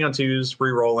like, yeah, I'm hitting on 2s,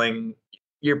 rerolling,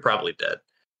 you're probably dead.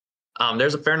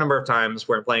 There's a fair number of times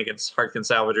where I'm playing against Heartkin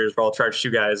Salvagers where I'll charge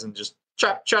 2 guys and just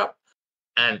chop,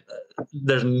 and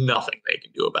there's nothing they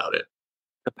can do about it.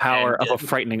 The power of a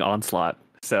frightening onslaught.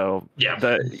 So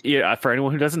for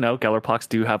anyone who doesn't know, Gellerpox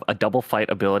do have a double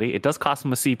fight ability. It does cost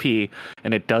them a CP,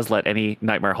 and it does let any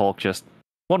Nightmare Hulk just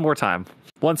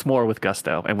once more with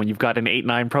gusto. And when you've got an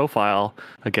 8/9 profile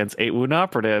against 8 wound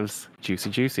operatives,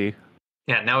 juicy.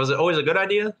 Yeah. Now, is it always a good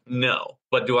idea? No.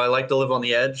 But do I like to live on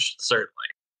the edge? Certainly.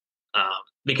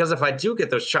 Because if I do get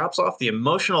those chops off, the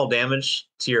emotional damage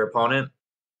to your opponent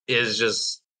is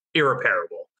just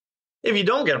irreparable. If you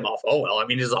don't get him off, oh well. I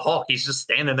mean, he's a Hulk. He's just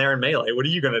standing there in melee. What are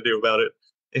you going to do about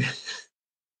it?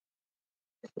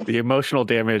 The emotional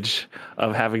damage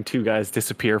of having 2 guys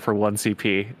disappear for 1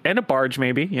 CP and a barge,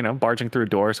 maybe, barging through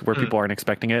doors where people aren't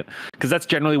expecting it. Because that's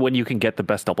generally when you can get the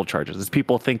best double charges, is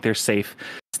people think they're safe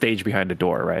stage behind a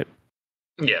door, right?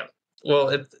 Yeah. Well,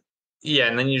 and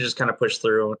then you just kind of push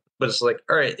through. But it's like,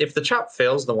 all right, if the chop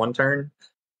fails the 1 turn,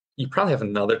 you probably have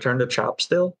another turn to chop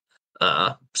still.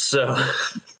 So...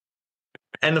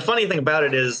 And the funny thing about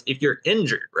it is, if you're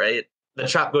injured, right, the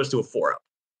chop goes to a 4-up.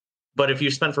 But if you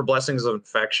spend for Blessings of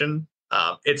Infection,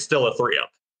 it's still a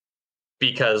 3-up.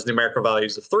 Because numerical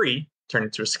values of 3 turn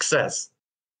into a success.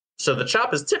 So the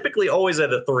chop is typically always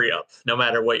at a 3-up, no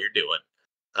matter what you're doing.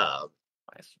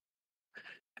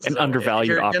 An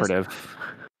undervalued operative.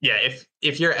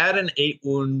 If you're at an 8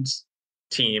 wound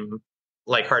team,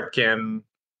 like Heartkin,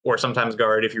 or sometimes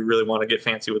Guard, if you really want to get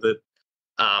fancy with it,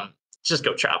 just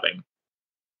go chopping.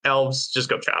 Elves, just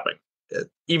go chopping.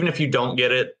 Even if you don't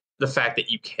get it, the fact that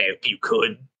you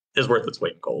could is worth its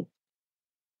weight in gold.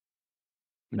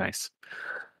 Nice.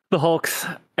 The Hulks,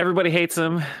 everybody hates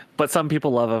them, but some people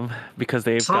love them because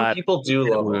some people do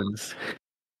love wounds. Them.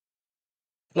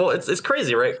 Well, it's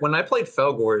crazy, right? When I played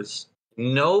Felgors,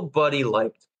 nobody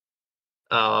liked.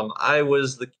 I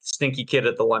was the stinky kid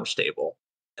at the lunch table,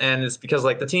 and it's because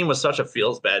the team was such a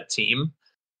feels bad team.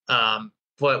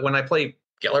 But when I play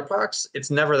Gellerpox, it's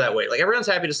never that way. Everyone's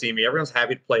happy to see me. Everyone's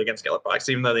happy to play against Gellerpox,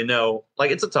 even though they know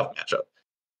it's a tough matchup.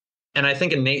 And I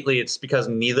think innately it's because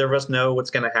neither of us know what's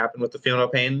going to happen with the Feel No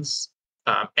Pains.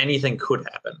 Anything could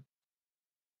happen.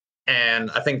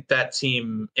 And I think that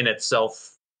team in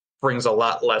itself brings a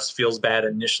lot less feels bad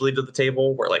initially to the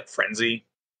table, where Frenzy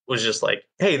was just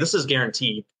hey, this is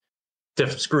guaranteed to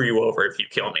screw you over if you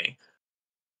kill me.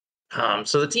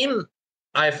 So the team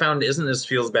I found isn't as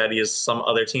feels baddy as some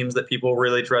other teams that people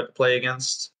really dread to play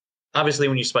against. Obviously,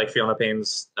 when you spike Fiona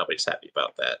Pains, nobody's happy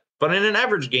about that. But in an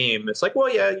average game, it's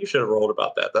well, yeah, you should have rolled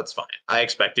about that. That's fine. I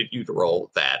expected you to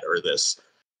roll that or this.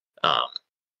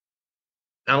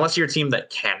 Unless you're a team that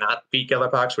cannot beat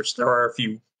Gellerpox, which there are a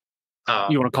few.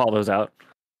 You want to call those out?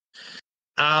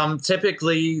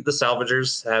 Typically, the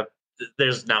Salvagers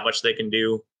there's not much they can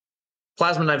do.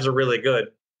 Plasma Knives are really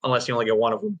good, unless you only get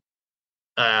 1 of them.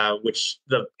 Which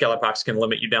the Gellerpox can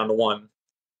limit you down to 1.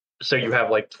 So you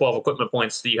have 12 equipment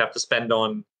points that you have to spend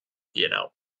on,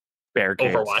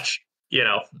 Barricades. Overwatch.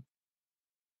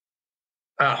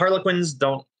 Harlequins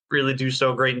don't really do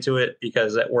so great into it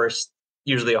because at worst,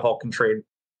 usually a Hulk can trade.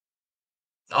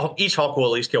 Each Hulk will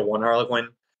at least kill 1 Harlequin,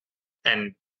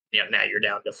 and now you're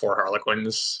down to 4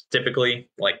 Harlequins typically.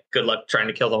 Good luck trying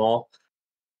to kill them all.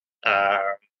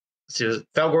 So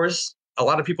Felgors, a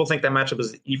lot of people think that matchup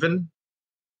is even.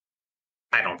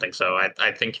 I don't think so.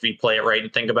 I think if you play it right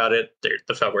and think about it,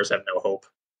 the Felgors have no hope.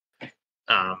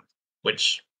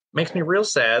 Which makes me real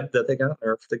sad that they got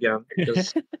nerfed again,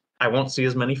 because I won't see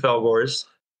as many Felgors.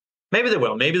 Maybe they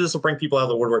will. Maybe this will bring people out of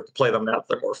the woodwork to play them now that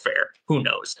they're more fair. Who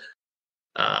knows?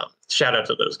 Shout out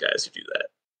to those guys who do that.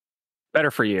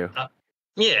 Better for you.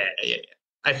 Yeah.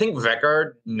 I think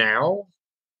Vekard now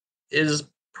is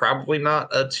probably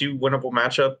not a too winnable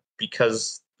matchup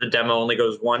because the demo only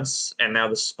goes once, and now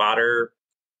the spotter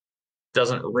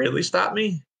doesn't really stop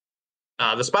me.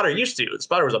 The spotter used to. The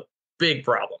spotter was a big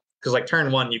problem because, like,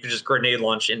 turn one, you could just grenade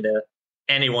launch into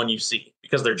anyone you see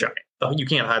because they're giant. You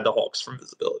can't hide the Hulks from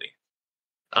visibility.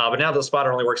 But now the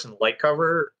spotter only works in light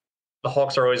cover. The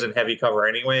Hulks are always in heavy cover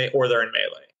anyway, or they're in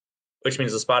melee, which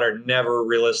means the spotter never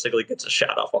realistically gets a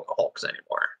shot off on the Hulks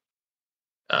anymore,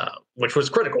 which was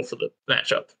critical for the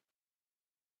matchup.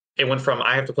 It went from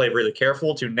I have to play really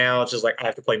careful to now it's just like I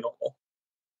have to play normal.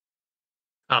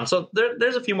 So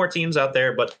there's a few more teams out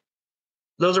there, but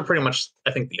those are pretty much,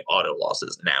 I think, the auto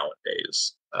losses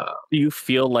nowadays. Do you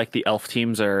feel like the elf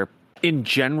teams are, in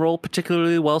general,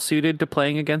 particularly well suited to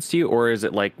playing against you, or is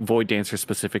it like Void Dancers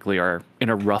specifically are in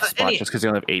a rough spot just because they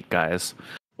only have 8 guys?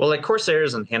 Well, like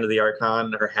Corsairs and Hand of the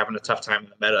Archon are having a tough time in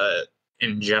the meta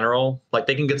in general. Like,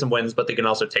 they can get some wins, but they can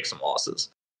also take some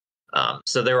losses.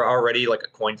 So they were already like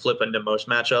a coin flip into most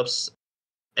matchups.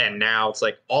 And now it's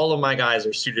like all of my guys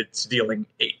are suited to dealing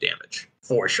 8 damage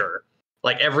for sure.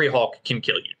 Like, every Hulk can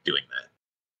kill you doing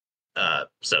that.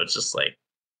 So it's just like,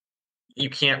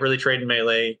 you can't really trade in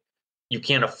melee. You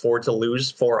can't afford to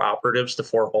lose 4 operatives to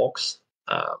 4 Hulks.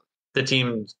 The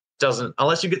team doesn't,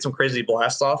 unless you get some crazy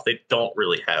blast off, they don't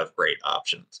really have great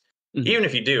options. Mm-hmm. Even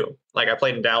if you do, like I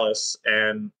played in Dallas,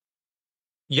 and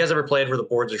you guys ever played where the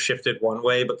boards are shifted one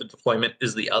way, but the deployment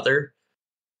is the other?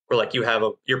 Where like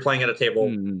you're playing at a table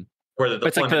where the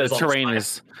deployment it's like the terrain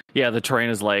is, the terrain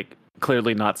is like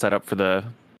clearly not set up for the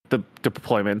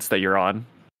deployments that you're on.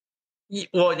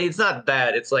 Well, it's not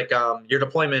that. It's like you're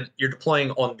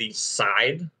deploying on the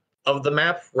side of the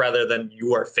map rather than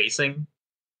you are facing,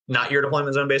 not your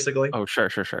deployment zone, basically. Oh, sure.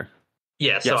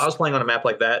 Yeah, so I was playing on a map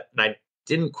like that, and I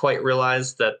didn't quite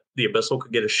realize that the Abyssal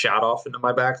could get a shot off into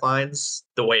my back lines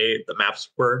the way the maps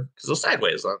were, because it was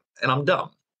sideways, and I'm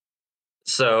dumb.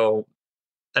 So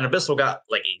an Abyssal got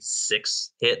like a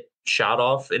 6-hit shot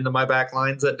off into my back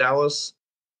lines at Dallas,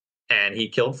 and he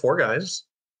killed 4 guys.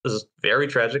 This is very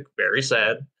tragic, very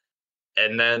sad.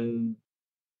 And then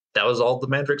that was all the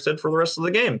Mandrix did for the rest of the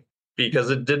game,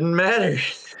 because it didn't matter.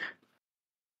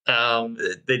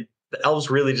 The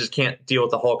elves really just can't deal with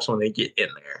the Hulks when they get in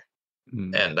there.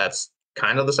 And that's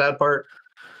kind of the sad part,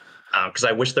 because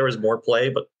I wish there was more play,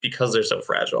 but because they're so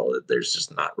fragile, there's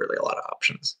just not really a lot of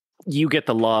options. You get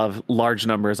the law of large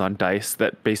numbers on dice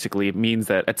that basically means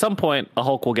that at some point a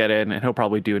Hulk will get in and he'll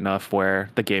probably do enough where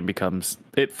the game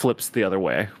it flips the other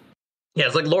way. Yeah,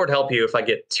 it's like, Lord help you if I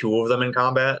get 2 of them in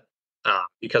combat,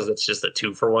 because it's just a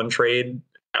 2-for-1 trade.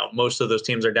 Now, most of those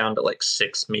teams are down to like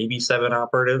 6, maybe 7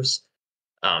 operatives,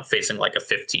 facing like a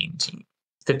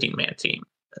 15-man team.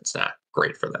 That's not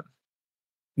great for them.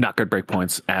 Not good break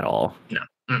points at all. No.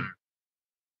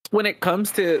 When it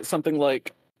comes to something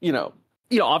like,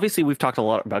 obviously we've talked a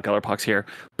lot about Gellerpox here,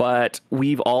 but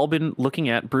we've all been looking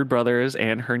at Brood Brothers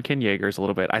and Hernkin Jaegers a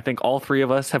little bit. I think all 3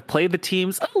 of us have played the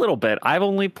teams a little bit. I've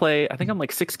only played, I think I'm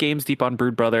like 6 games deep on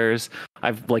Brood Brothers.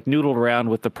 I've like noodled around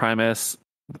with the Primus,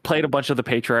 played a bunch of the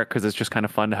Patriarch because it's just kind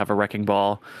of fun to have a wrecking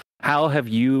ball. How have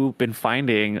you been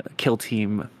finding Kill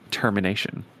Team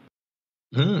Termination?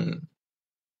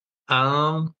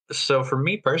 So for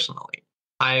me personally,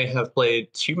 I have played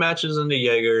 2 matches into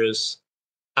Jaegers.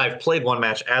 I've played 1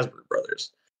 match as Brood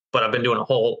Brothers, but I've been doing a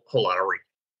whole lot of reading.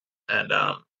 And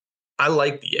I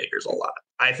like the Jaegers a lot.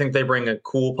 I think they bring a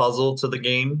cool puzzle to the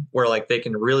game where like they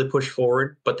can really push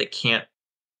forward, but they can't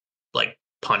like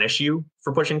punish you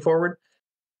for pushing forward.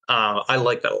 I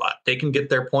like that a lot. They can get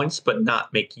their points, but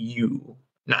not make you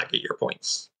not get your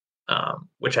points,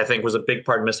 which I think was a big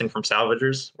part missing from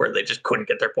Salvagers, where they just couldn't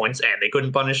get their points and they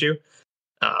couldn't punish you.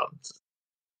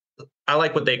 I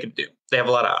like what they can do. They have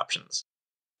a lot of options.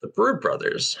 The Brood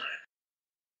Brothers.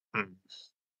 Are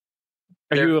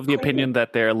you of the opinion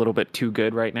that they're a little bit too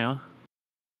good right now?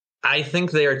 I think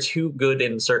they are too good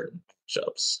in certain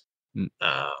matchups.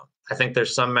 I think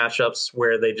there's some matchups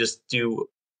where they just do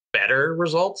better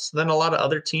results than a lot of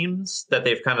other teams that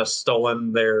they've kind of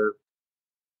stolen the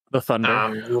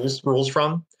thunder rules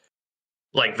from.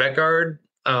 Like Vetguard,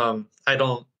 I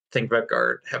don't think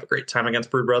Vetguard have a great time against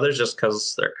Brood Brothers just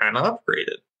because they're kind of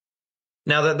upgraded.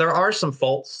 Now, that there are some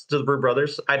faults to the Brood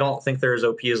Brothers, I don't think they're as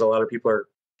OP as a lot of people are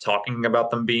talking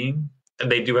about them being.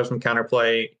 and they do have some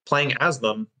counterplay. Playing as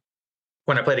them,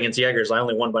 when I played against Jaegers, I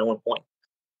only won by 1 point.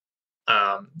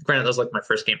 Granted, that was like my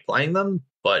first game playing them,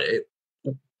 but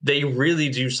they really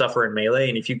do suffer in melee,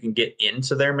 and if you can get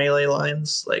into their melee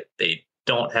lines, like they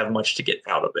don't have much to get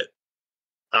out of it.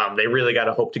 They really got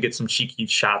to hope to get some cheeky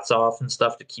shots off and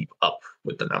stuff to keep up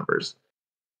with the numbers.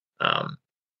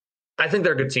 I think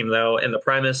they're a good team though, and the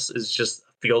Primus is just a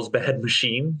feels bad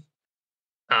machine.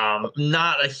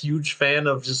 Not a huge fan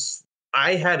of just.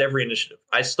 I had every initiative.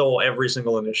 I stole every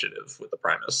single initiative with the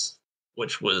Primus,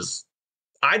 which was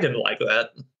I didn't like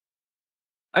that.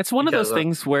 It's one of those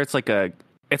things where it's like a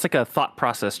thought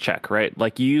process check, right?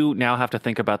 Like you now have to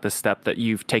think about this step that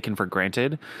you've taken for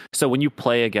granted. So when you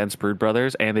play against Brood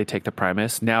Brothers and they take the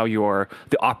Primus, now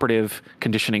the operative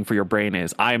conditioning for your brain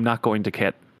is I am not going to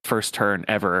get first turn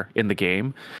ever in the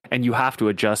game, and you have to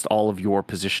adjust all of your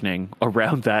positioning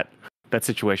around that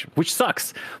situation, which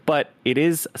sucks, but it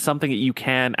is something that you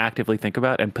can actively think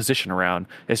about and position around.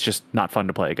 It's just not fun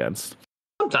to play against.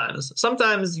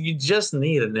 Sometimes you just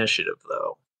need initiative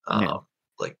though.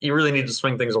 Like you really need to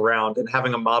swing things around, and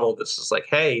having a model that's just like,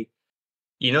 hey,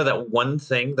 you know that one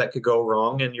thing that could go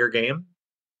wrong in your game?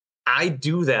 I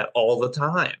do that all the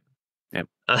time. Yep.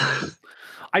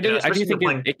 I do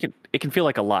think it can feel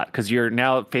like a lot because you're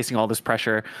now facing all this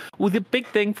pressure. Well, the big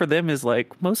thing for them is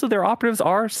like most of their operatives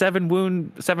are 7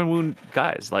 wound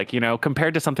guys. Like, you know,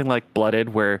 compared to something like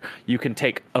Blooded, where you can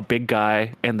take a big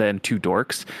guy and then 2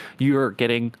 dorks, you're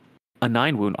getting a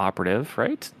 9 wound operative,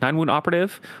 right? 9 wound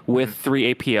operative with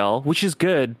 3 APL, which is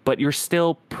good, but you're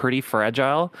still pretty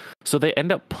fragile. So they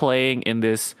end up playing in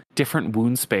this different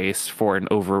wound space for an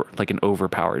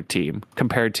overpowered team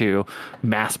compared to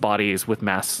mass bodies with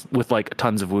like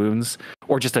tons of wounds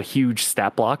or just a huge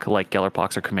stat block like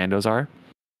Gellerpox or Commandos are.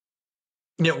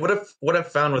 Yeah, what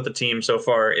I've found with the team so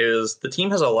far is the team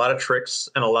has a lot of tricks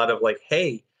and a lot of like,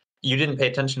 hey, you didn't pay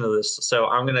attention to this, so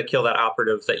I'm going to kill that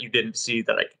operative that you didn't see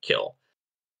that I could kill.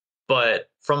 But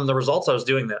from the results I was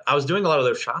doing a lot of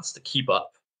those shots to keep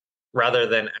up rather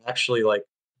than actually like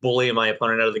bully my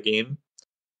opponent out of the game.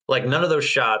 Like none of those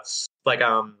shots, like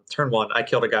turn 1, I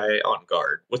killed a guy on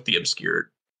guard with the obscured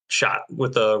shot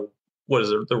with the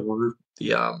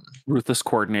ruthless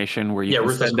coordination, where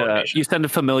you send a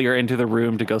familiar into the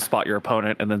room to go spot your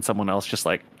opponent, and then someone else just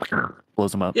like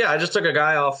blows them up. Yeah, I just took a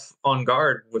guy off on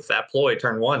guard with that ploy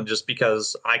turn 1 just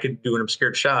because I could do an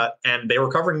obscured shot, and they were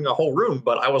covering a whole room,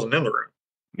 but I wasn't in the room.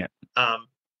 Yeah.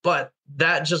 But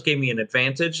that just gave me an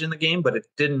advantage in the game, but it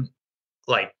didn't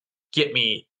like get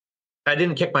me. I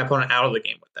didn't kick my opponent out of the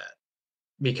game with that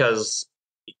because,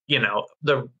 you know,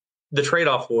 the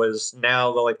trade-off was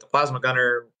now the plasma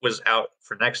gunner was out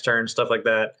for next turn, stuff like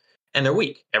that, and they're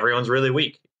weak. Everyone's really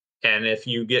weak, and if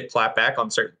you get clapped back on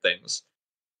certain things,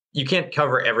 you can't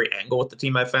cover every angle with the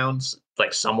team. I found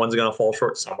like someone's going to fall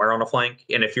short somewhere on a flank,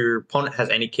 and if your opponent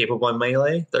has any capable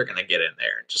melee, they're going to get in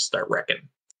there and just start wrecking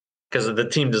because the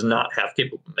team does not have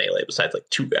capable melee besides like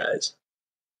 2 guys.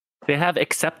 They have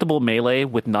acceptable melee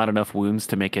with not enough wounds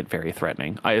to make it very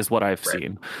threatening, is what I've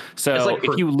seen. So like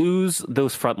if you lose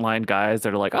those frontline guys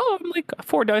that are like, oh, I'm like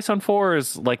 4 dice on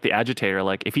 4s, like the agitator,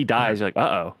 like if he dies, you're like,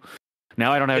 uh-oh.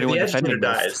 Now I don't have anyone defending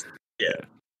this. Yeah.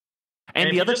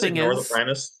 And the other thing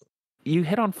is, you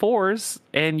hit on 4s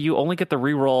and you only get the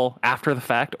reroll after the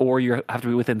fact, or you have to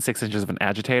be within 6 inches of an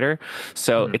agitator.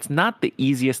 So it's not the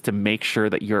easiest to make sure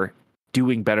that you're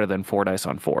doing better than 4 dice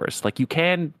on 4s. Like you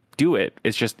can do it.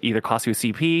 It's just either costs you a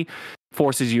CP,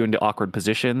 forces you into awkward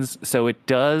positions. So it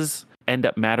does end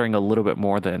up mattering a little bit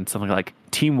more than something like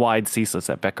team-wide ceaseless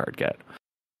that Beckard get.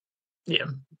 Yeah.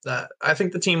 I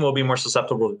think the team will be more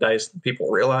susceptible to dice than people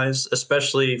realize,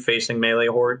 especially facing melee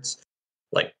hordes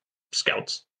like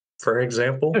scouts, for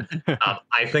example.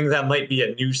 I think that might be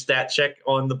a new stat check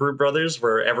on the Brood Brothers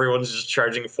where everyone's just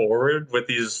charging forward with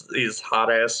these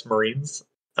hot-ass Marines.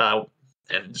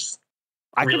 And just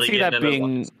I can see that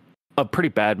being a pretty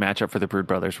bad matchup for the Brood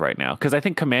Brothers right now, because I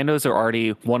think Commandos are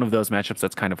already one of those matchups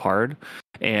that's kind of hard,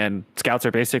 and Scouts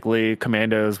are basically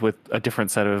Commandos with a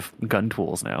different set of gun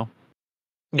tools now.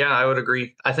 Yeah, I would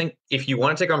agree. I think if you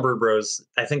want to take on Brood Bros,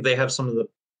 I think they have some of the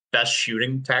best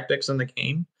shooting tactics in the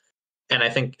game, and I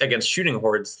think against shooting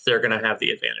hordes, they're going to have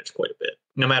the advantage quite a bit,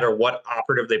 no matter what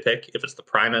operative they pick, if it's the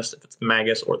Primus, if it's the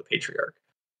Magus, or the Patriarch.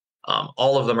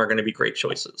 All of them are going to be great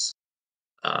choices.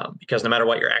 Because no matter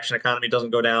what, your action economy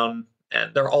doesn't go down,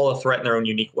 and they're all a threat in their own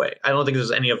unique way. I don't think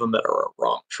there's any of them that are a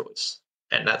wrong choice,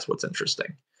 and that's what's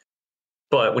interesting.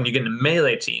 But when you get into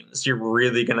melee teams, you're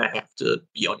really going to have to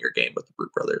be on your game with the Brood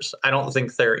Brothers. I don't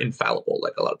think they're infallible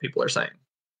like a lot of people are saying.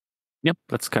 Yep,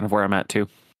 that's kind of where I'm at too.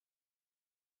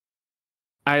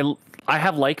 I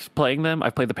have liked playing them.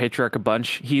 I've played the Patriarch a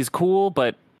bunch. He's cool,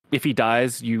 but if he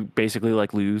dies, you basically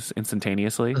like lose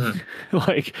instantaneously.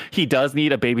 Like he does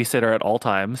need a babysitter at all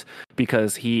times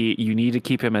because you need to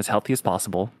keep him as healthy as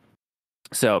possible.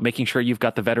 So making sure you've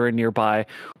got the veteran nearby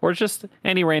or just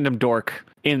any random dork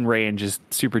in range is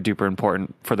super duper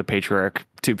important for the Patriarch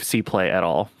to see play at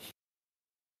all.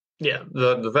 Yeah,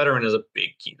 the veteran is a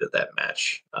big key to that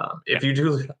match. If you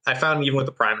do, I found even with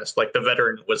the Primus, like the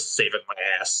veteran was saving my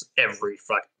ass every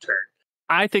fucking turn.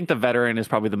 I think the veteran is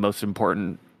probably the most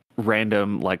important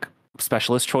random like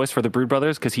specialist choice for the Brood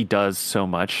Brothers because he does so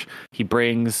much. He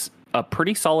brings a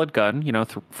pretty solid gun,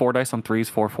 4 dice on 3s,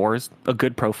 4 4s, a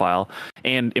good profile,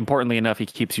 and importantly enough, he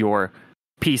keeps your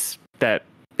piece that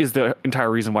is the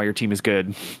entire reason why your team is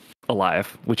good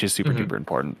alive, which is super duper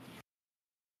important.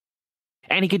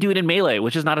 And he could do it in melee,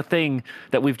 which is not a thing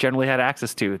that we've generally had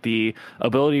access to. The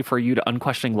ability for you to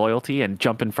unquestioning loyalty and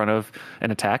jump in front of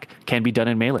an attack can be done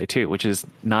in melee too, which is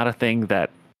not a thing that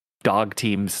non-dog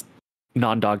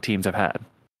teams have had.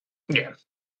 Yeah.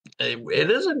 It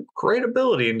is a great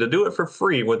ability, and to do it for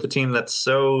free with a team that's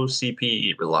so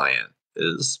CP reliant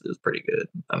is pretty good.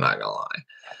 I'm not gonna lie.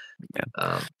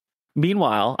 Yeah.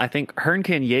 Meanwhile, I think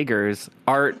Hernkin Jaegers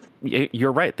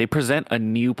you're right, they present a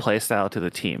new playstyle to the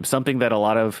team. Something that a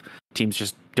lot of teams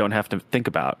just don't have to think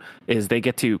about is they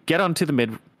get to get onto the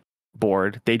mid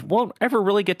board. They won't ever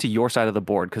really get to your side of the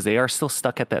board because they are still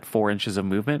stuck at that 4 inches of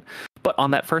movement. But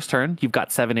on that first turn, you've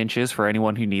got 7 inches for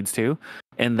anyone who needs to.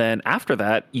 And then after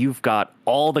that, you've got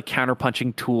all the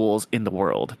counterpunching tools in the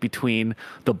world between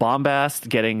the Bombast,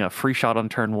 getting a free shot on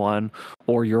turn 1,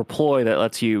 or your ploy that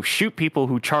lets you shoot people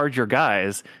who charge your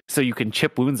guys so you can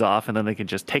chip wounds off and then they can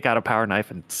just take out a power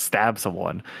knife and stab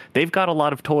someone. They've got a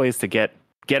lot of toys to get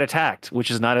attacked,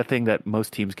 which is not a thing that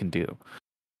most teams can do.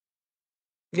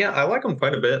 Yeah, I like them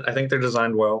quite a bit. I think they're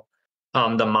designed well.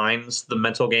 The mines, the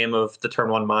mental game of the turn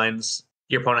 1 mines,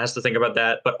 your opponent has to think about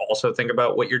that, but also think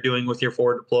about what you're doing with your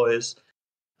forward deploys.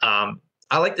 I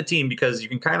like the team because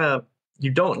you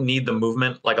don't need the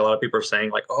movement like a lot of people are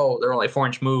saying, like, oh, they're only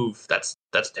 4-inch move. That's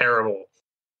terrible.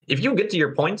 If you get to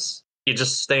your points, you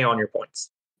just stay on your points.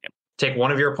 Yep. Take one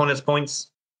of your opponent's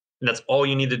points, and that's all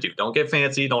you need to do. Don't get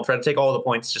fancy. Don't try to take all the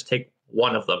points. Just take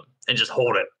one of them and just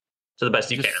hold it to the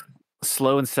best you can.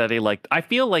 Slow and steady. Like I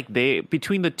feel like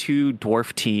between the two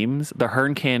dwarf teams, the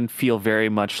Hernkin feel very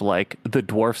much like the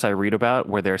dwarfs I read about,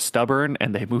 where they're stubborn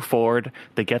and they move forward.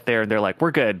 They get there and they're like,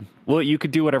 "We're good. Well, you could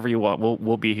do whatever you want.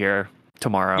 We'll be here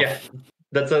tomorrow." Yeah,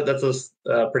 that's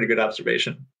a pretty good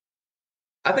observation.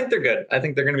 I think they're good. I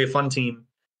think they're going to be a fun team.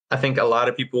 I think a lot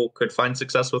of people could find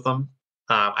success with them.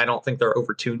 I don't think they're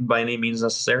overtuned by any means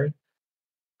necessary.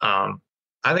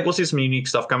 I think we'll see some unique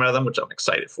stuff coming out of them, which I'm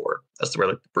excited for. That's where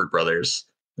the Brood Brothers,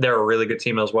 they're a really good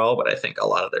team as well, but I think a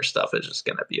lot of their stuff is just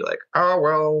going to be like, oh,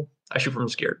 well, I shoot from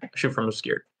scared.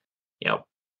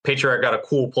 Patriarch got a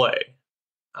cool play.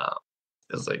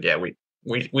 It's like, yeah,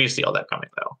 we see all that coming,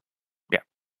 though. Yeah.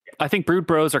 I think Brood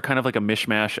Bros are kind of like a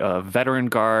mishmash of Veteran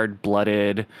Guard,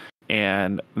 Blooded,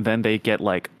 and then they get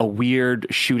like a weird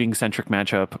shooting-centric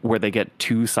matchup where they get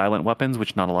 2 silent weapons,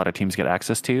 which not a lot of teams get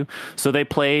access to. So they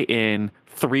play in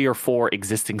 3 or 4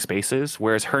 existing spaces,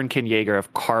 whereas Hernkin Jaeger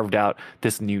have carved out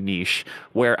this new niche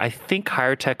where I think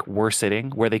Higher Tech were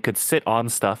sitting, where they could sit on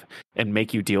stuff and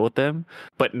make you deal with them.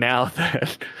 But now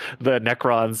that the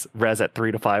Necrons res at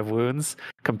 3 to 5 wounds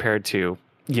compared to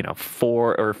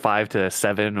 4 or 5 to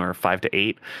 7 or 5 to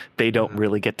 8, they don't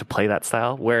really get to play that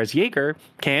style. Whereas Jaeger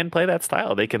can play that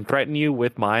style. They can threaten you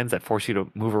with mines that force you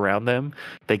to move around them.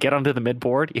 They get onto the mid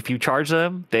board. If you charge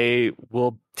them, they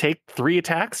will take 3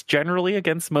 attacks generally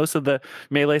against most of the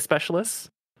melee specialists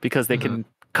because they can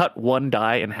cut 1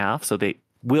 die in half. So they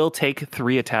will take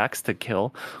 3 attacks to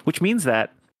kill, which means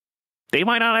that they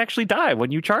might not actually die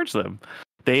when you charge them.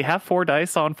 They have 4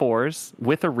 dice on 4s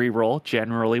with a reroll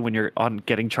generally when you're on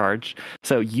getting charged.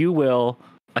 So you will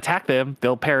attack them,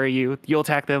 they'll parry you. You'll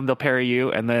attack them, they'll parry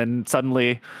you, and then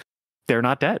suddenly they're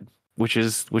not dead, which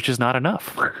is not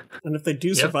enough. And if they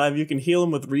do survive, you can heal them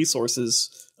with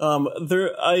resources.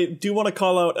 I do want to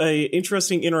call out a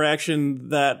interesting interaction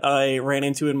that I ran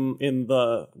into in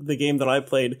the game that I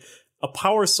played. A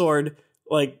power sword,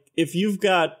 like if you've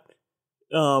got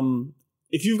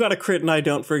a crit and I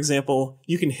don't, for example,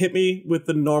 you can hit me with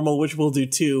the normal, which will do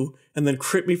 2, and then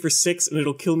crit me for 6, and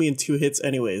it'll kill me in 2 hits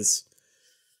anyways.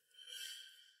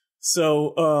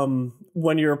 So,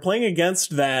 when you're playing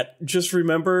against that, just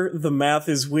remember the math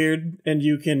is weird, and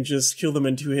you can just kill them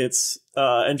in 2 hits,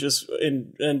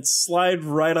 and slide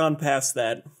right on past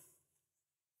that.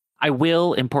 I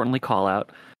will importantly call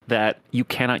out that you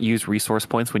cannot use resource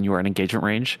points when you are in engagement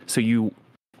range, so you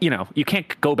you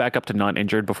can't go back up to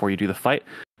non-injured before you do the fight.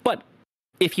 But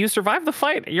if you survive the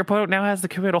fight, your opponent now has to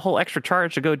commit a whole extra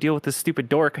charge to go deal with this stupid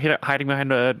dork hiding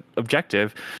behind an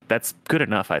objective. That's good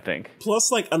enough, I think.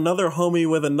 Plus, like, another homie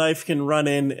with a knife can run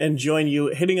in and join you,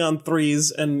 hitting on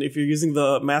threes, and if you're using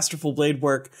the masterful blade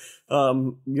work,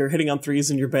 you're hitting on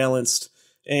threes and you're balanced,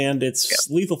 and it's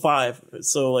lethal 5.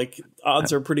 So, like,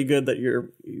 odds are pretty good that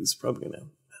he's probably gonna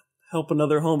help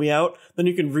another homie out. Then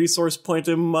you can resource point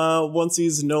him once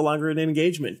he's no longer in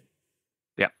engagement.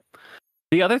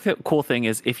 The other cool thing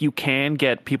is if you can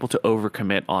get people to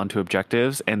overcommit onto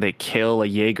objectives and they kill a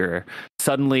Jaeger,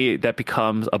 suddenly that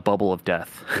becomes a bubble of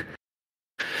death.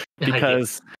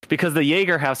 because the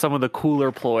Jaeger have some of the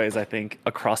cooler ploys, I think,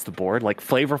 across the board, like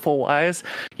flavorful wise,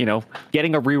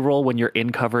 getting a reroll when you're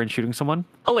in cover and shooting someone,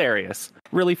 hilarious.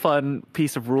 Really fun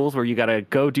piece of rules where you got to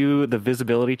go do the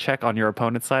visibility check on your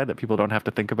opponent's side that people don't have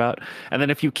to think about. And then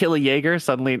if you kill a Jaeger,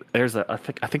 suddenly there's I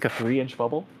think a 3-inch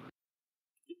bubble.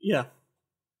 Yeah.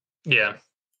 Yeah,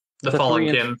 the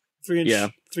falling kin.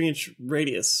 3-inch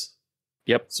radius.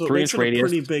 Yep, so 3-inch radius. A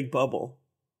pretty big bubble.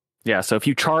 Yeah, so if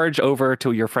you charge over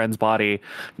to your friend's body,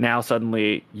 now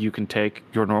suddenly you can take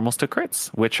your normals to crits,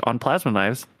 which on plasma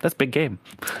knives, that's big game.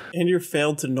 And you're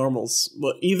failed to normals.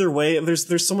 Well, either way,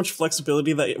 there's so much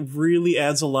flexibility that it really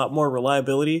adds a lot more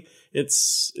reliability. It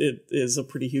is a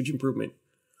pretty huge improvement.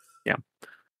 Yeah.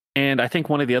 And I think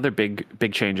one of the other big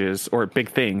changes or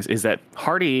big things is that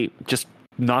Hardy just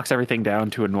knocks everything down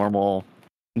to a normal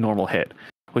hit,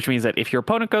 which means that if your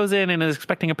opponent goes in and is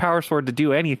expecting a power sword to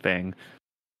do anything,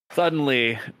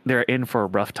 suddenly they're in for a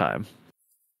rough time.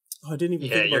 Oh, I didn't even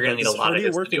think about you're gonna need a lot of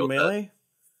hits work to deal in with melee?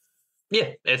 That.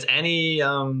 Yeah, it's any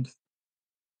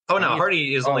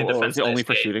Hardy is only defense. Is it only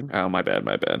for shooting? Oh, my bad.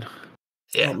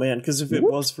 Yeah. Oh man, because if it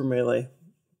was for melee,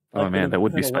 oh man, that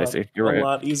would be spicy. You're right. A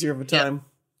lot easier of a time. Yeah.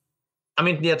 I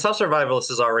mean, tough survivalist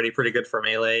is already pretty good for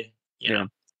melee. You know.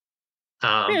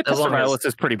 Tough survivalist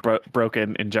is pretty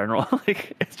broken in general.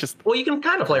 Like, it's just you can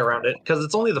kind of play around it because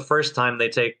it's only the first time they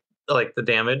take like the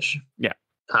damage. Yeah.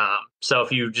 So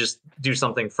if you just do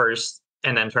something first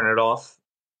and then turn it off,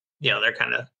 they're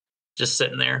kind of just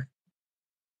sitting there.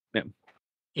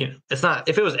 Yeah. It's not,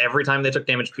 if it was every time they took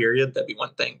damage, period, that'd be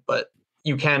one thing. But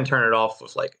you can turn it off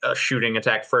with like a shooting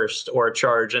attack first or a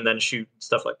charge and then shoot,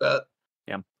 stuff like that.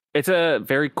 Yeah. It's a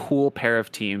very cool pair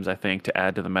of teams, I think, to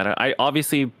add to the meta.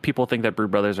 Obviously, people think that Brood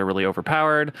Brothers are really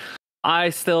overpowered. I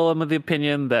still am of the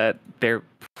opinion that they're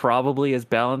probably as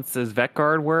balanced as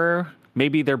Vetguard were.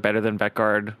 Maybe they're better than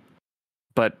Vetguard,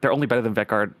 but they're only better than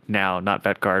Vetguard now, not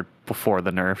Vetguard before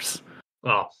the nerfs.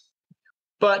 Oh,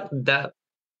 but the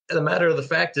matter of the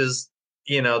fact is,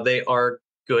 they are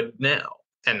good now,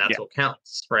 and that's what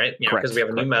counts, right? Because we have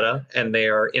a new meta, and they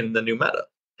are in the new meta.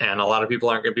 And a lot of people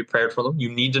aren't going to be prepared for them. You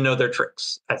need to know their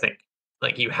tricks, I think.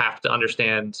 Like, you have to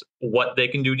understand what they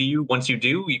can do to you. Once you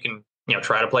do, you can,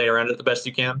 try to play around it the best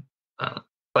you can.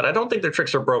 But I don't think their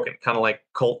tricks are broken. Kind of like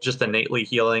Colt just innately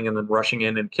healing and then rushing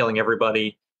in and killing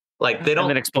everybody. Like, they don't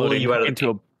and then exploding bully you out of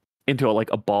into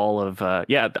a ball of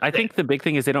I think the big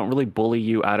thing is they don't really bully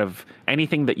you out of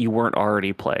anything that you weren't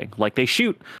already playing. Like, they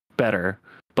shoot better,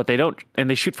 but they don't, and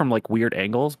they shoot from like weird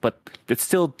angles, but it's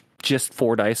still just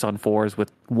 4 dice on 4s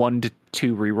with 1 to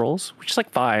 2 rerolls, which is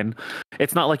like fine.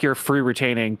 It's not like you're free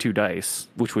retaining 2 dice,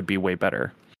 which would be way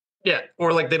better. Yeah,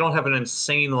 or like they don't have an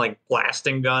insane like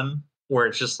blasting gun where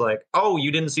it's just like, oh,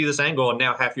 you didn't see this angle and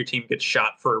now half your team gets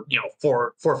shot for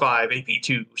 4/5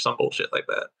 AP2, some bullshit like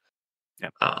that.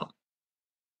 Yeah.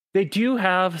 They do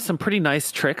have some pretty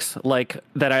nice tricks like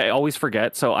that I always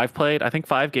forget. So I've played, I think,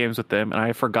 5 games with them, and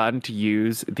I've forgotten to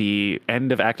use the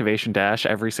end of activation dash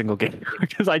every single game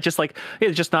because I just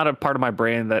it's just not a part of my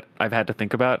brain that I've had to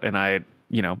think about. And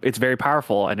it's very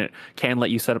powerful, and it can let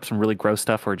you set up some really gross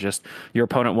stuff where just your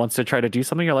opponent wants to try to do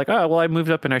something. You're like, oh, well, I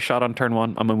moved up and I shot on turn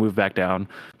 1. I'm going to move back down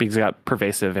because I got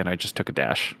pervasive and I just took a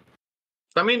dash.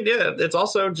 I mean, yeah, it's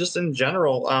also just in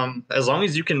general, as long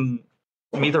as you can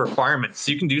meet the requirements,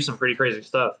 you can do some pretty crazy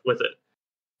stuff with it.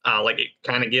 Like, it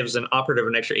kind of gives an operative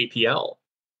an extra APL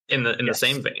in the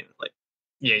same vein. Like,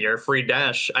 you're a free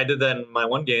dash. I did that in my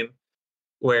one game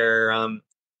where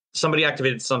somebody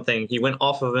activated something. He went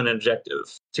off of an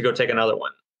objective to go take another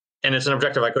one, and it's an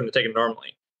objective I couldn't have taken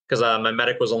normally because my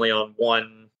medic was only on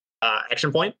 1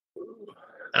 action point.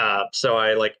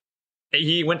 So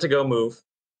he went to go move,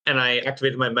 and I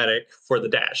activated my medic for the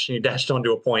dash, and he dashed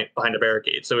onto a point behind a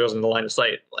barricade, so he was in the line of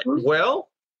sight. Like, well,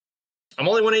 I'm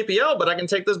only 1 APL, but I can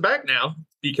take this back now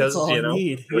because, that's all I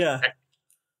need. Yeah,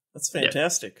 that's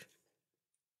fantastic.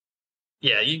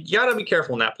 Yeah, you gotta be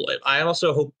careful in that play. I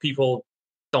also hope people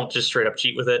don't just straight up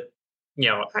cheat with it.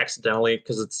 accidentally,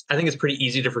 because I think it's pretty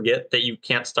easy to forget that you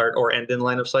can't start or end in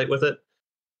line of sight with it.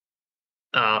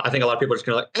 I think a lot of people are just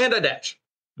gonna and a dash.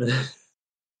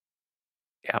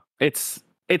 Yeah, it's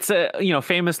a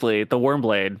famously the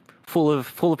Wormblade full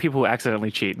of people who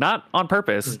accidentally cheat, not on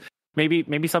purpose.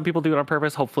 Maybe some people do it on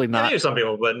purpose. Hopefully not. Maybe some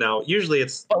people, but no. Usually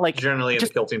it's generally in the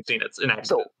kill team scene. It's an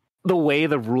accident. The way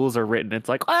the rules are written, it's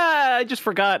like I just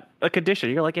forgot a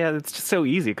condition. You're like, yeah, it's just so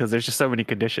easy because there's just so many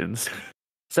conditions.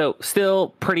 So still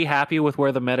pretty happy with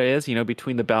where the meta is,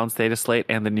 between the balanced data slate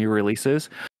and the new releases.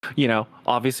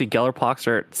 Obviously Gellerpox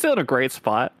are still in a great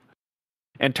spot.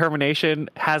 And Termination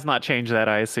has not changed that,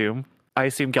 I assume.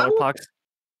 Gellerpox.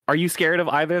 Are you scared of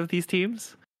either of these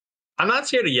teams? I'm not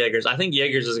scared of Jaegers. I think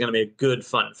Jaegers is going to be a good,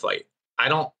 fun fight. I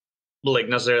don't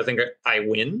necessarily think I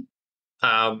win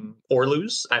or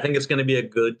lose. I think it's going to be a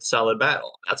good, solid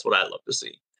battle. That's what I love to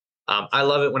see. I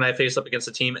love it when I face up against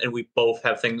a team and we both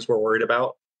have things we're worried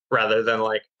about, rather than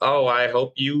like, oh, I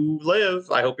hope you live.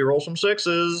 I hope you roll some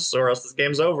sixes or else this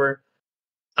game's over.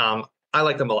 I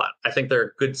like them a lot. I think they're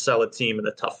a good, solid team in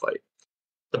a tough fight.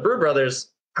 The Brood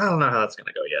Brothers, I don't know how that's going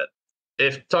to go yet.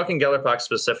 If talking Gellerpox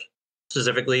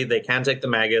specifically, they can take the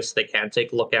Magus, they can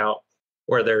take Lookout,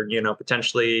 where they're,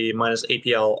 potentially minus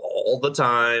APL all the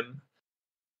time.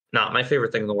 Not my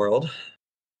favorite thing in the world.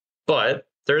 But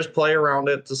there's play around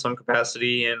it to some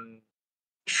capacity, and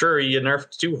sure, you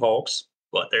nerfed 2 Hulks,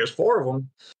 but there's 4 of them.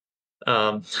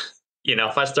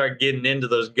 If I start getting into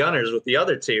those gunners with the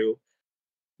other 2,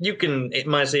 you can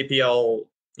minus APL,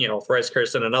 Thrice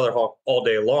Curse and another Hulk all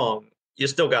day long. You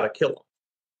still got to kill them.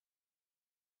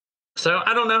 So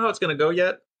I don't know how it's going to go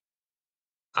yet.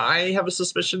 I have a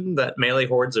suspicion that melee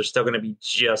hordes are still going to be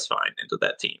just fine into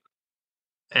that team.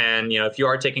 And, if you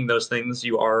are taking those things,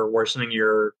 you are worsening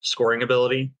your scoring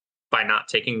ability by not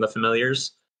taking the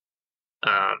familiars.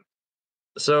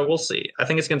 So we'll see. I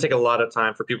think it's going to take a lot of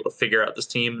time for people to figure out this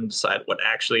team and decide what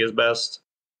actually is best.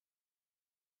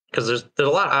 Because there's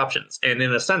a lot of options. And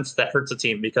in a sense, that hurts a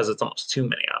team because it's almost too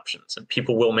many options. And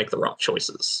people will make the wrong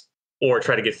choices. Or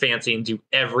try to get fancy and do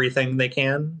everything they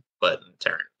can. But in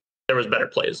turn, there was better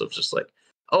plays of just like,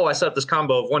 oh, I set up this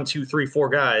combo of 1, 2, 3, 4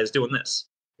 guys doing this.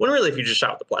 When really, if you just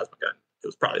shot with the plasma gun, it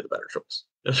was probably the better choice.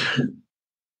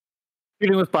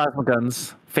 Shooting with plasma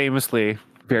guns, famously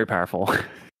very powerful.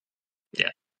 Yeah.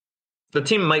 The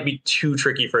team might be too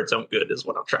tricky for its own good, is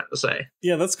what I'm trying to say.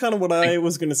 Yeah, that's kind of what I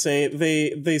was going to say.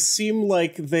 They seem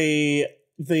like they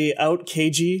out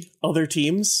KG other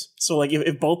teams. So like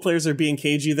if both players are being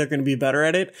KG, they're going to be better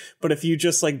at it. But if you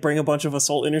just like bring a bunch of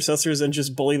assault intercessors and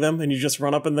just bully them, and you just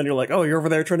run up and then you're like, oh, you're over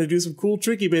there trying to do some cool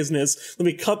tricky business. Let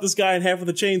me cut this guy in half with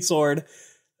a chainsword.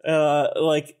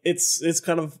 It's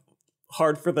kind of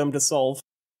hard for them to solve.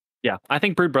 Yeah, I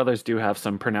think Brood Brothers do have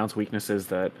some pronounced weaknesses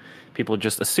that people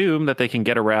just assume that they can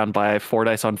get around by 4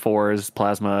 dice on 4s,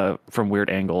 plasma from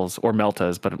weird angles, or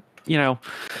Meltas. But,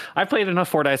 I've played enough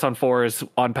 4 dice on 4s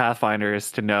on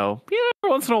Pathfinders to know,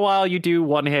 every once in a while you do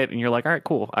one hit and you're like, all right,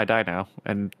 cool, I die now.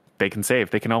 And they can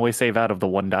save. They can always save out of the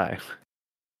 1 die.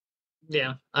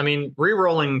 Yeah, I mean,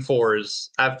 re-rolling 4s,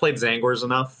 I've played Zangors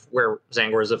enough where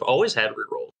Zangors have always had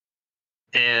re-rolls.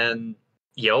 And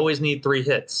you always need 3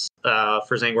 hits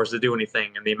for Zangors to do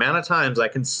anything. And the amount of times I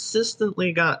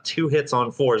consistently got 2 hits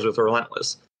on 4s with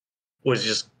Relentless was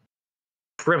just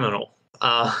criminal.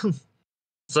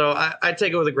 So I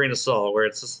take it with a grain of salt, where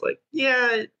it's just like,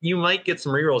 yeah, you might get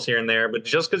some rerolls here and there, but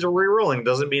just because you're rerolling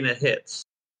doesn't mean it hits.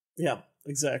 Yeah,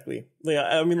 exactly.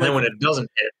 Yeah, I mean, and then when it doesn't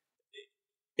hit,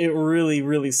 it really,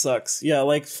 really sucks. Yeah,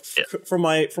 like for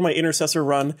my intercessor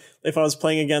run, if I was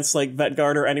playing against like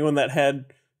Vetguard or anyone that had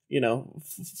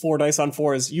 4 dice on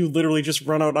 4s, you literally just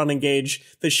run out on engage.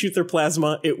 They shoot their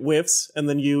plasma, it whiffs, and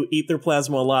then you eat their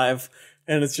plasma alive.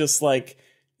 And it's just like,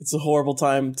 it's a horrible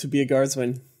time to be a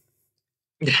guardsman.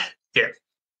 Yeah.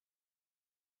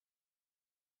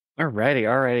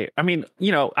 Alrighty. I mean,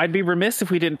 I'd be remiss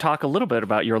if we didn't talk a little bit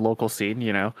about your local scene.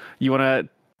 You want to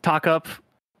talk up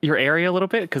your area a little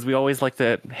bit? Because we always like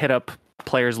to hit up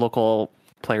players' local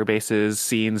player bases,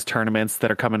 scenes, tournaments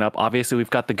that are coming up. Obviously, we've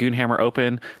got the Goonhammer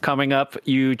Open coming up.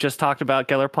 You just talked about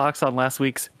Gellerpox on last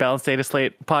week's Balanced Data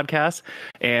Slate podcast,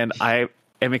 and I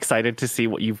am excited to see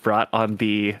what you've brought on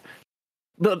the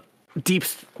deep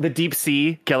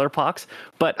sea Gellerpox.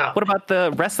 But what about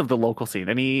the rest of the local scene?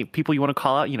 Any people you want to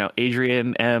call out?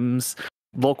 Adrian M's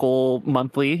local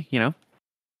monthly.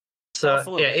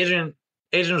 So yeah, Adrian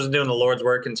was doing the Lord's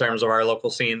work in terms of our local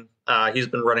scene. He's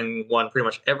been running one pretty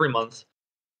much every month,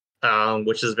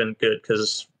 which has been good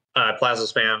because Plaza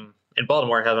Spam in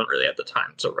Baltimore haven't really had the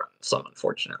time to run some,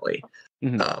 unfortunately.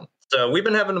 Mm-hmm. So we've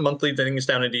been having a monthly things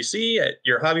down in DC at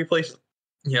your hobby place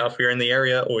if you're in the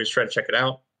area, always try to check it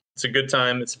out. It's a good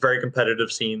time. It's a very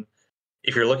competitive scene.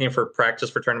 If you're looking for practice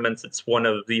for tournaments, it's one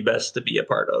of the best to be a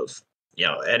part of.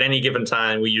 At any given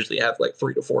time, we usually have like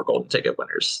 3 to 4 golden ticket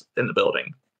winners in the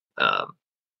building,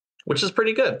 which is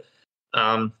pretty good.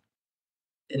 And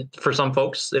for some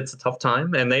folks, it's a tough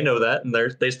time, and they know that, and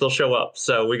they still show up.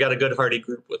 So we got a good hearty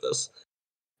group with us.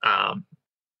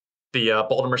 The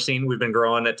Baltimore scene, we've been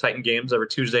growing at Titan Games every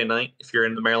Tuesday night. If you're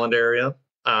in the Maryland area,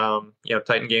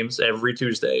 Titan Games every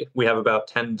Tuesday. We have about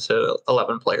 10 to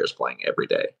 11 players playing every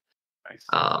day. Nice.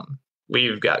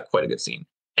 We've got quite a good scene.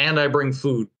 And I bring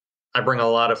food. I bring a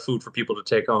lot of food for people to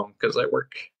take home because I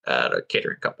work at a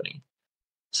catering company.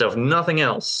 So if nothing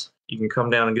else, you can come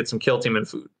down and get some Kill Team and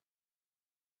food.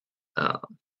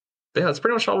 That's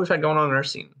pretty much all we've had going on in our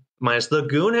scene. Minus the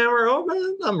Goonhammer. Oh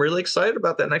man, I'm really excited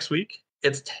about that next week.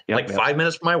 It's 5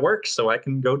 minutes from my work, so I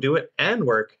can go do it and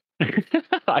work.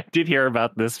 I did hear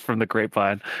about this from the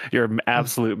grapevine. You're an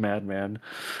absolute madman.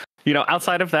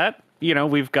 Outside of that,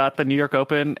 we've got the New York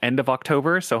Open end of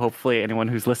October. So hopefully anyone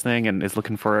who's listening and is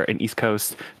looking for an East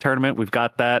Coast tournament, we've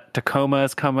got that. Tacoma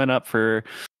is coming up for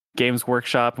Games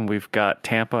Workshop, and we've got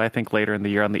Tampa, I think, later in the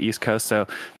year on the East Coast. So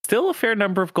still a fair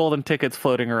number of golden tickets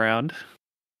floating around.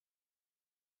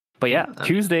 But yeah,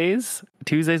 Tuesdays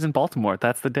in Baltimore.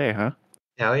 That's the day, huh?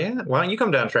 Hell yeah. Why don't you come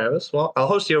down, Travis? Well, I'll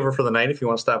host you over for the night if you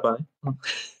want to stop by.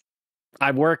 I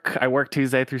work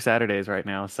Tuesday through Saturdays right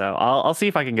now, so I'll see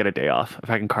if I can get a day off. If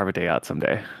I can carve a day out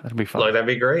someday, that'd be fun. That'd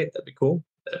be great. That'd be cool.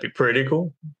 That'd be pretty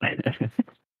cool.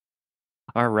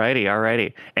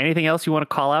 Alrighty. Anything else you want to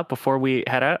call out before we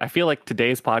head out? I feel like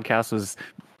today's podcast was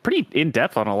pretty in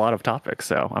depth on a lot of topics,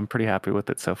 so I'm pretty happy with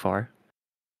it so far.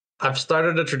 I've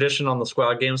started a tradition on the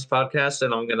Squad Games podcast,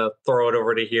 and I'm going to throw it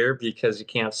over to here because you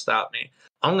can't stop me.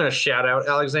 I'm going to shout out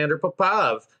Alexander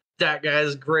Popov. That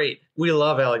guy's great. We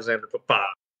love Alexander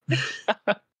Popov.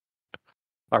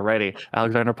 Alrighty,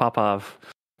 Alexander Popov.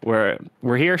 We're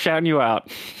here shouting you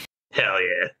out. Hell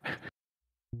yeah.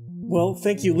 Well,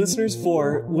 thank you, listeners,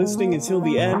 for listening until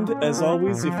the end. As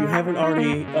always, if you haven't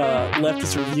already left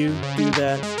us a review, do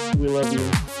that. We love you.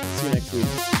 See you next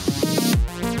week.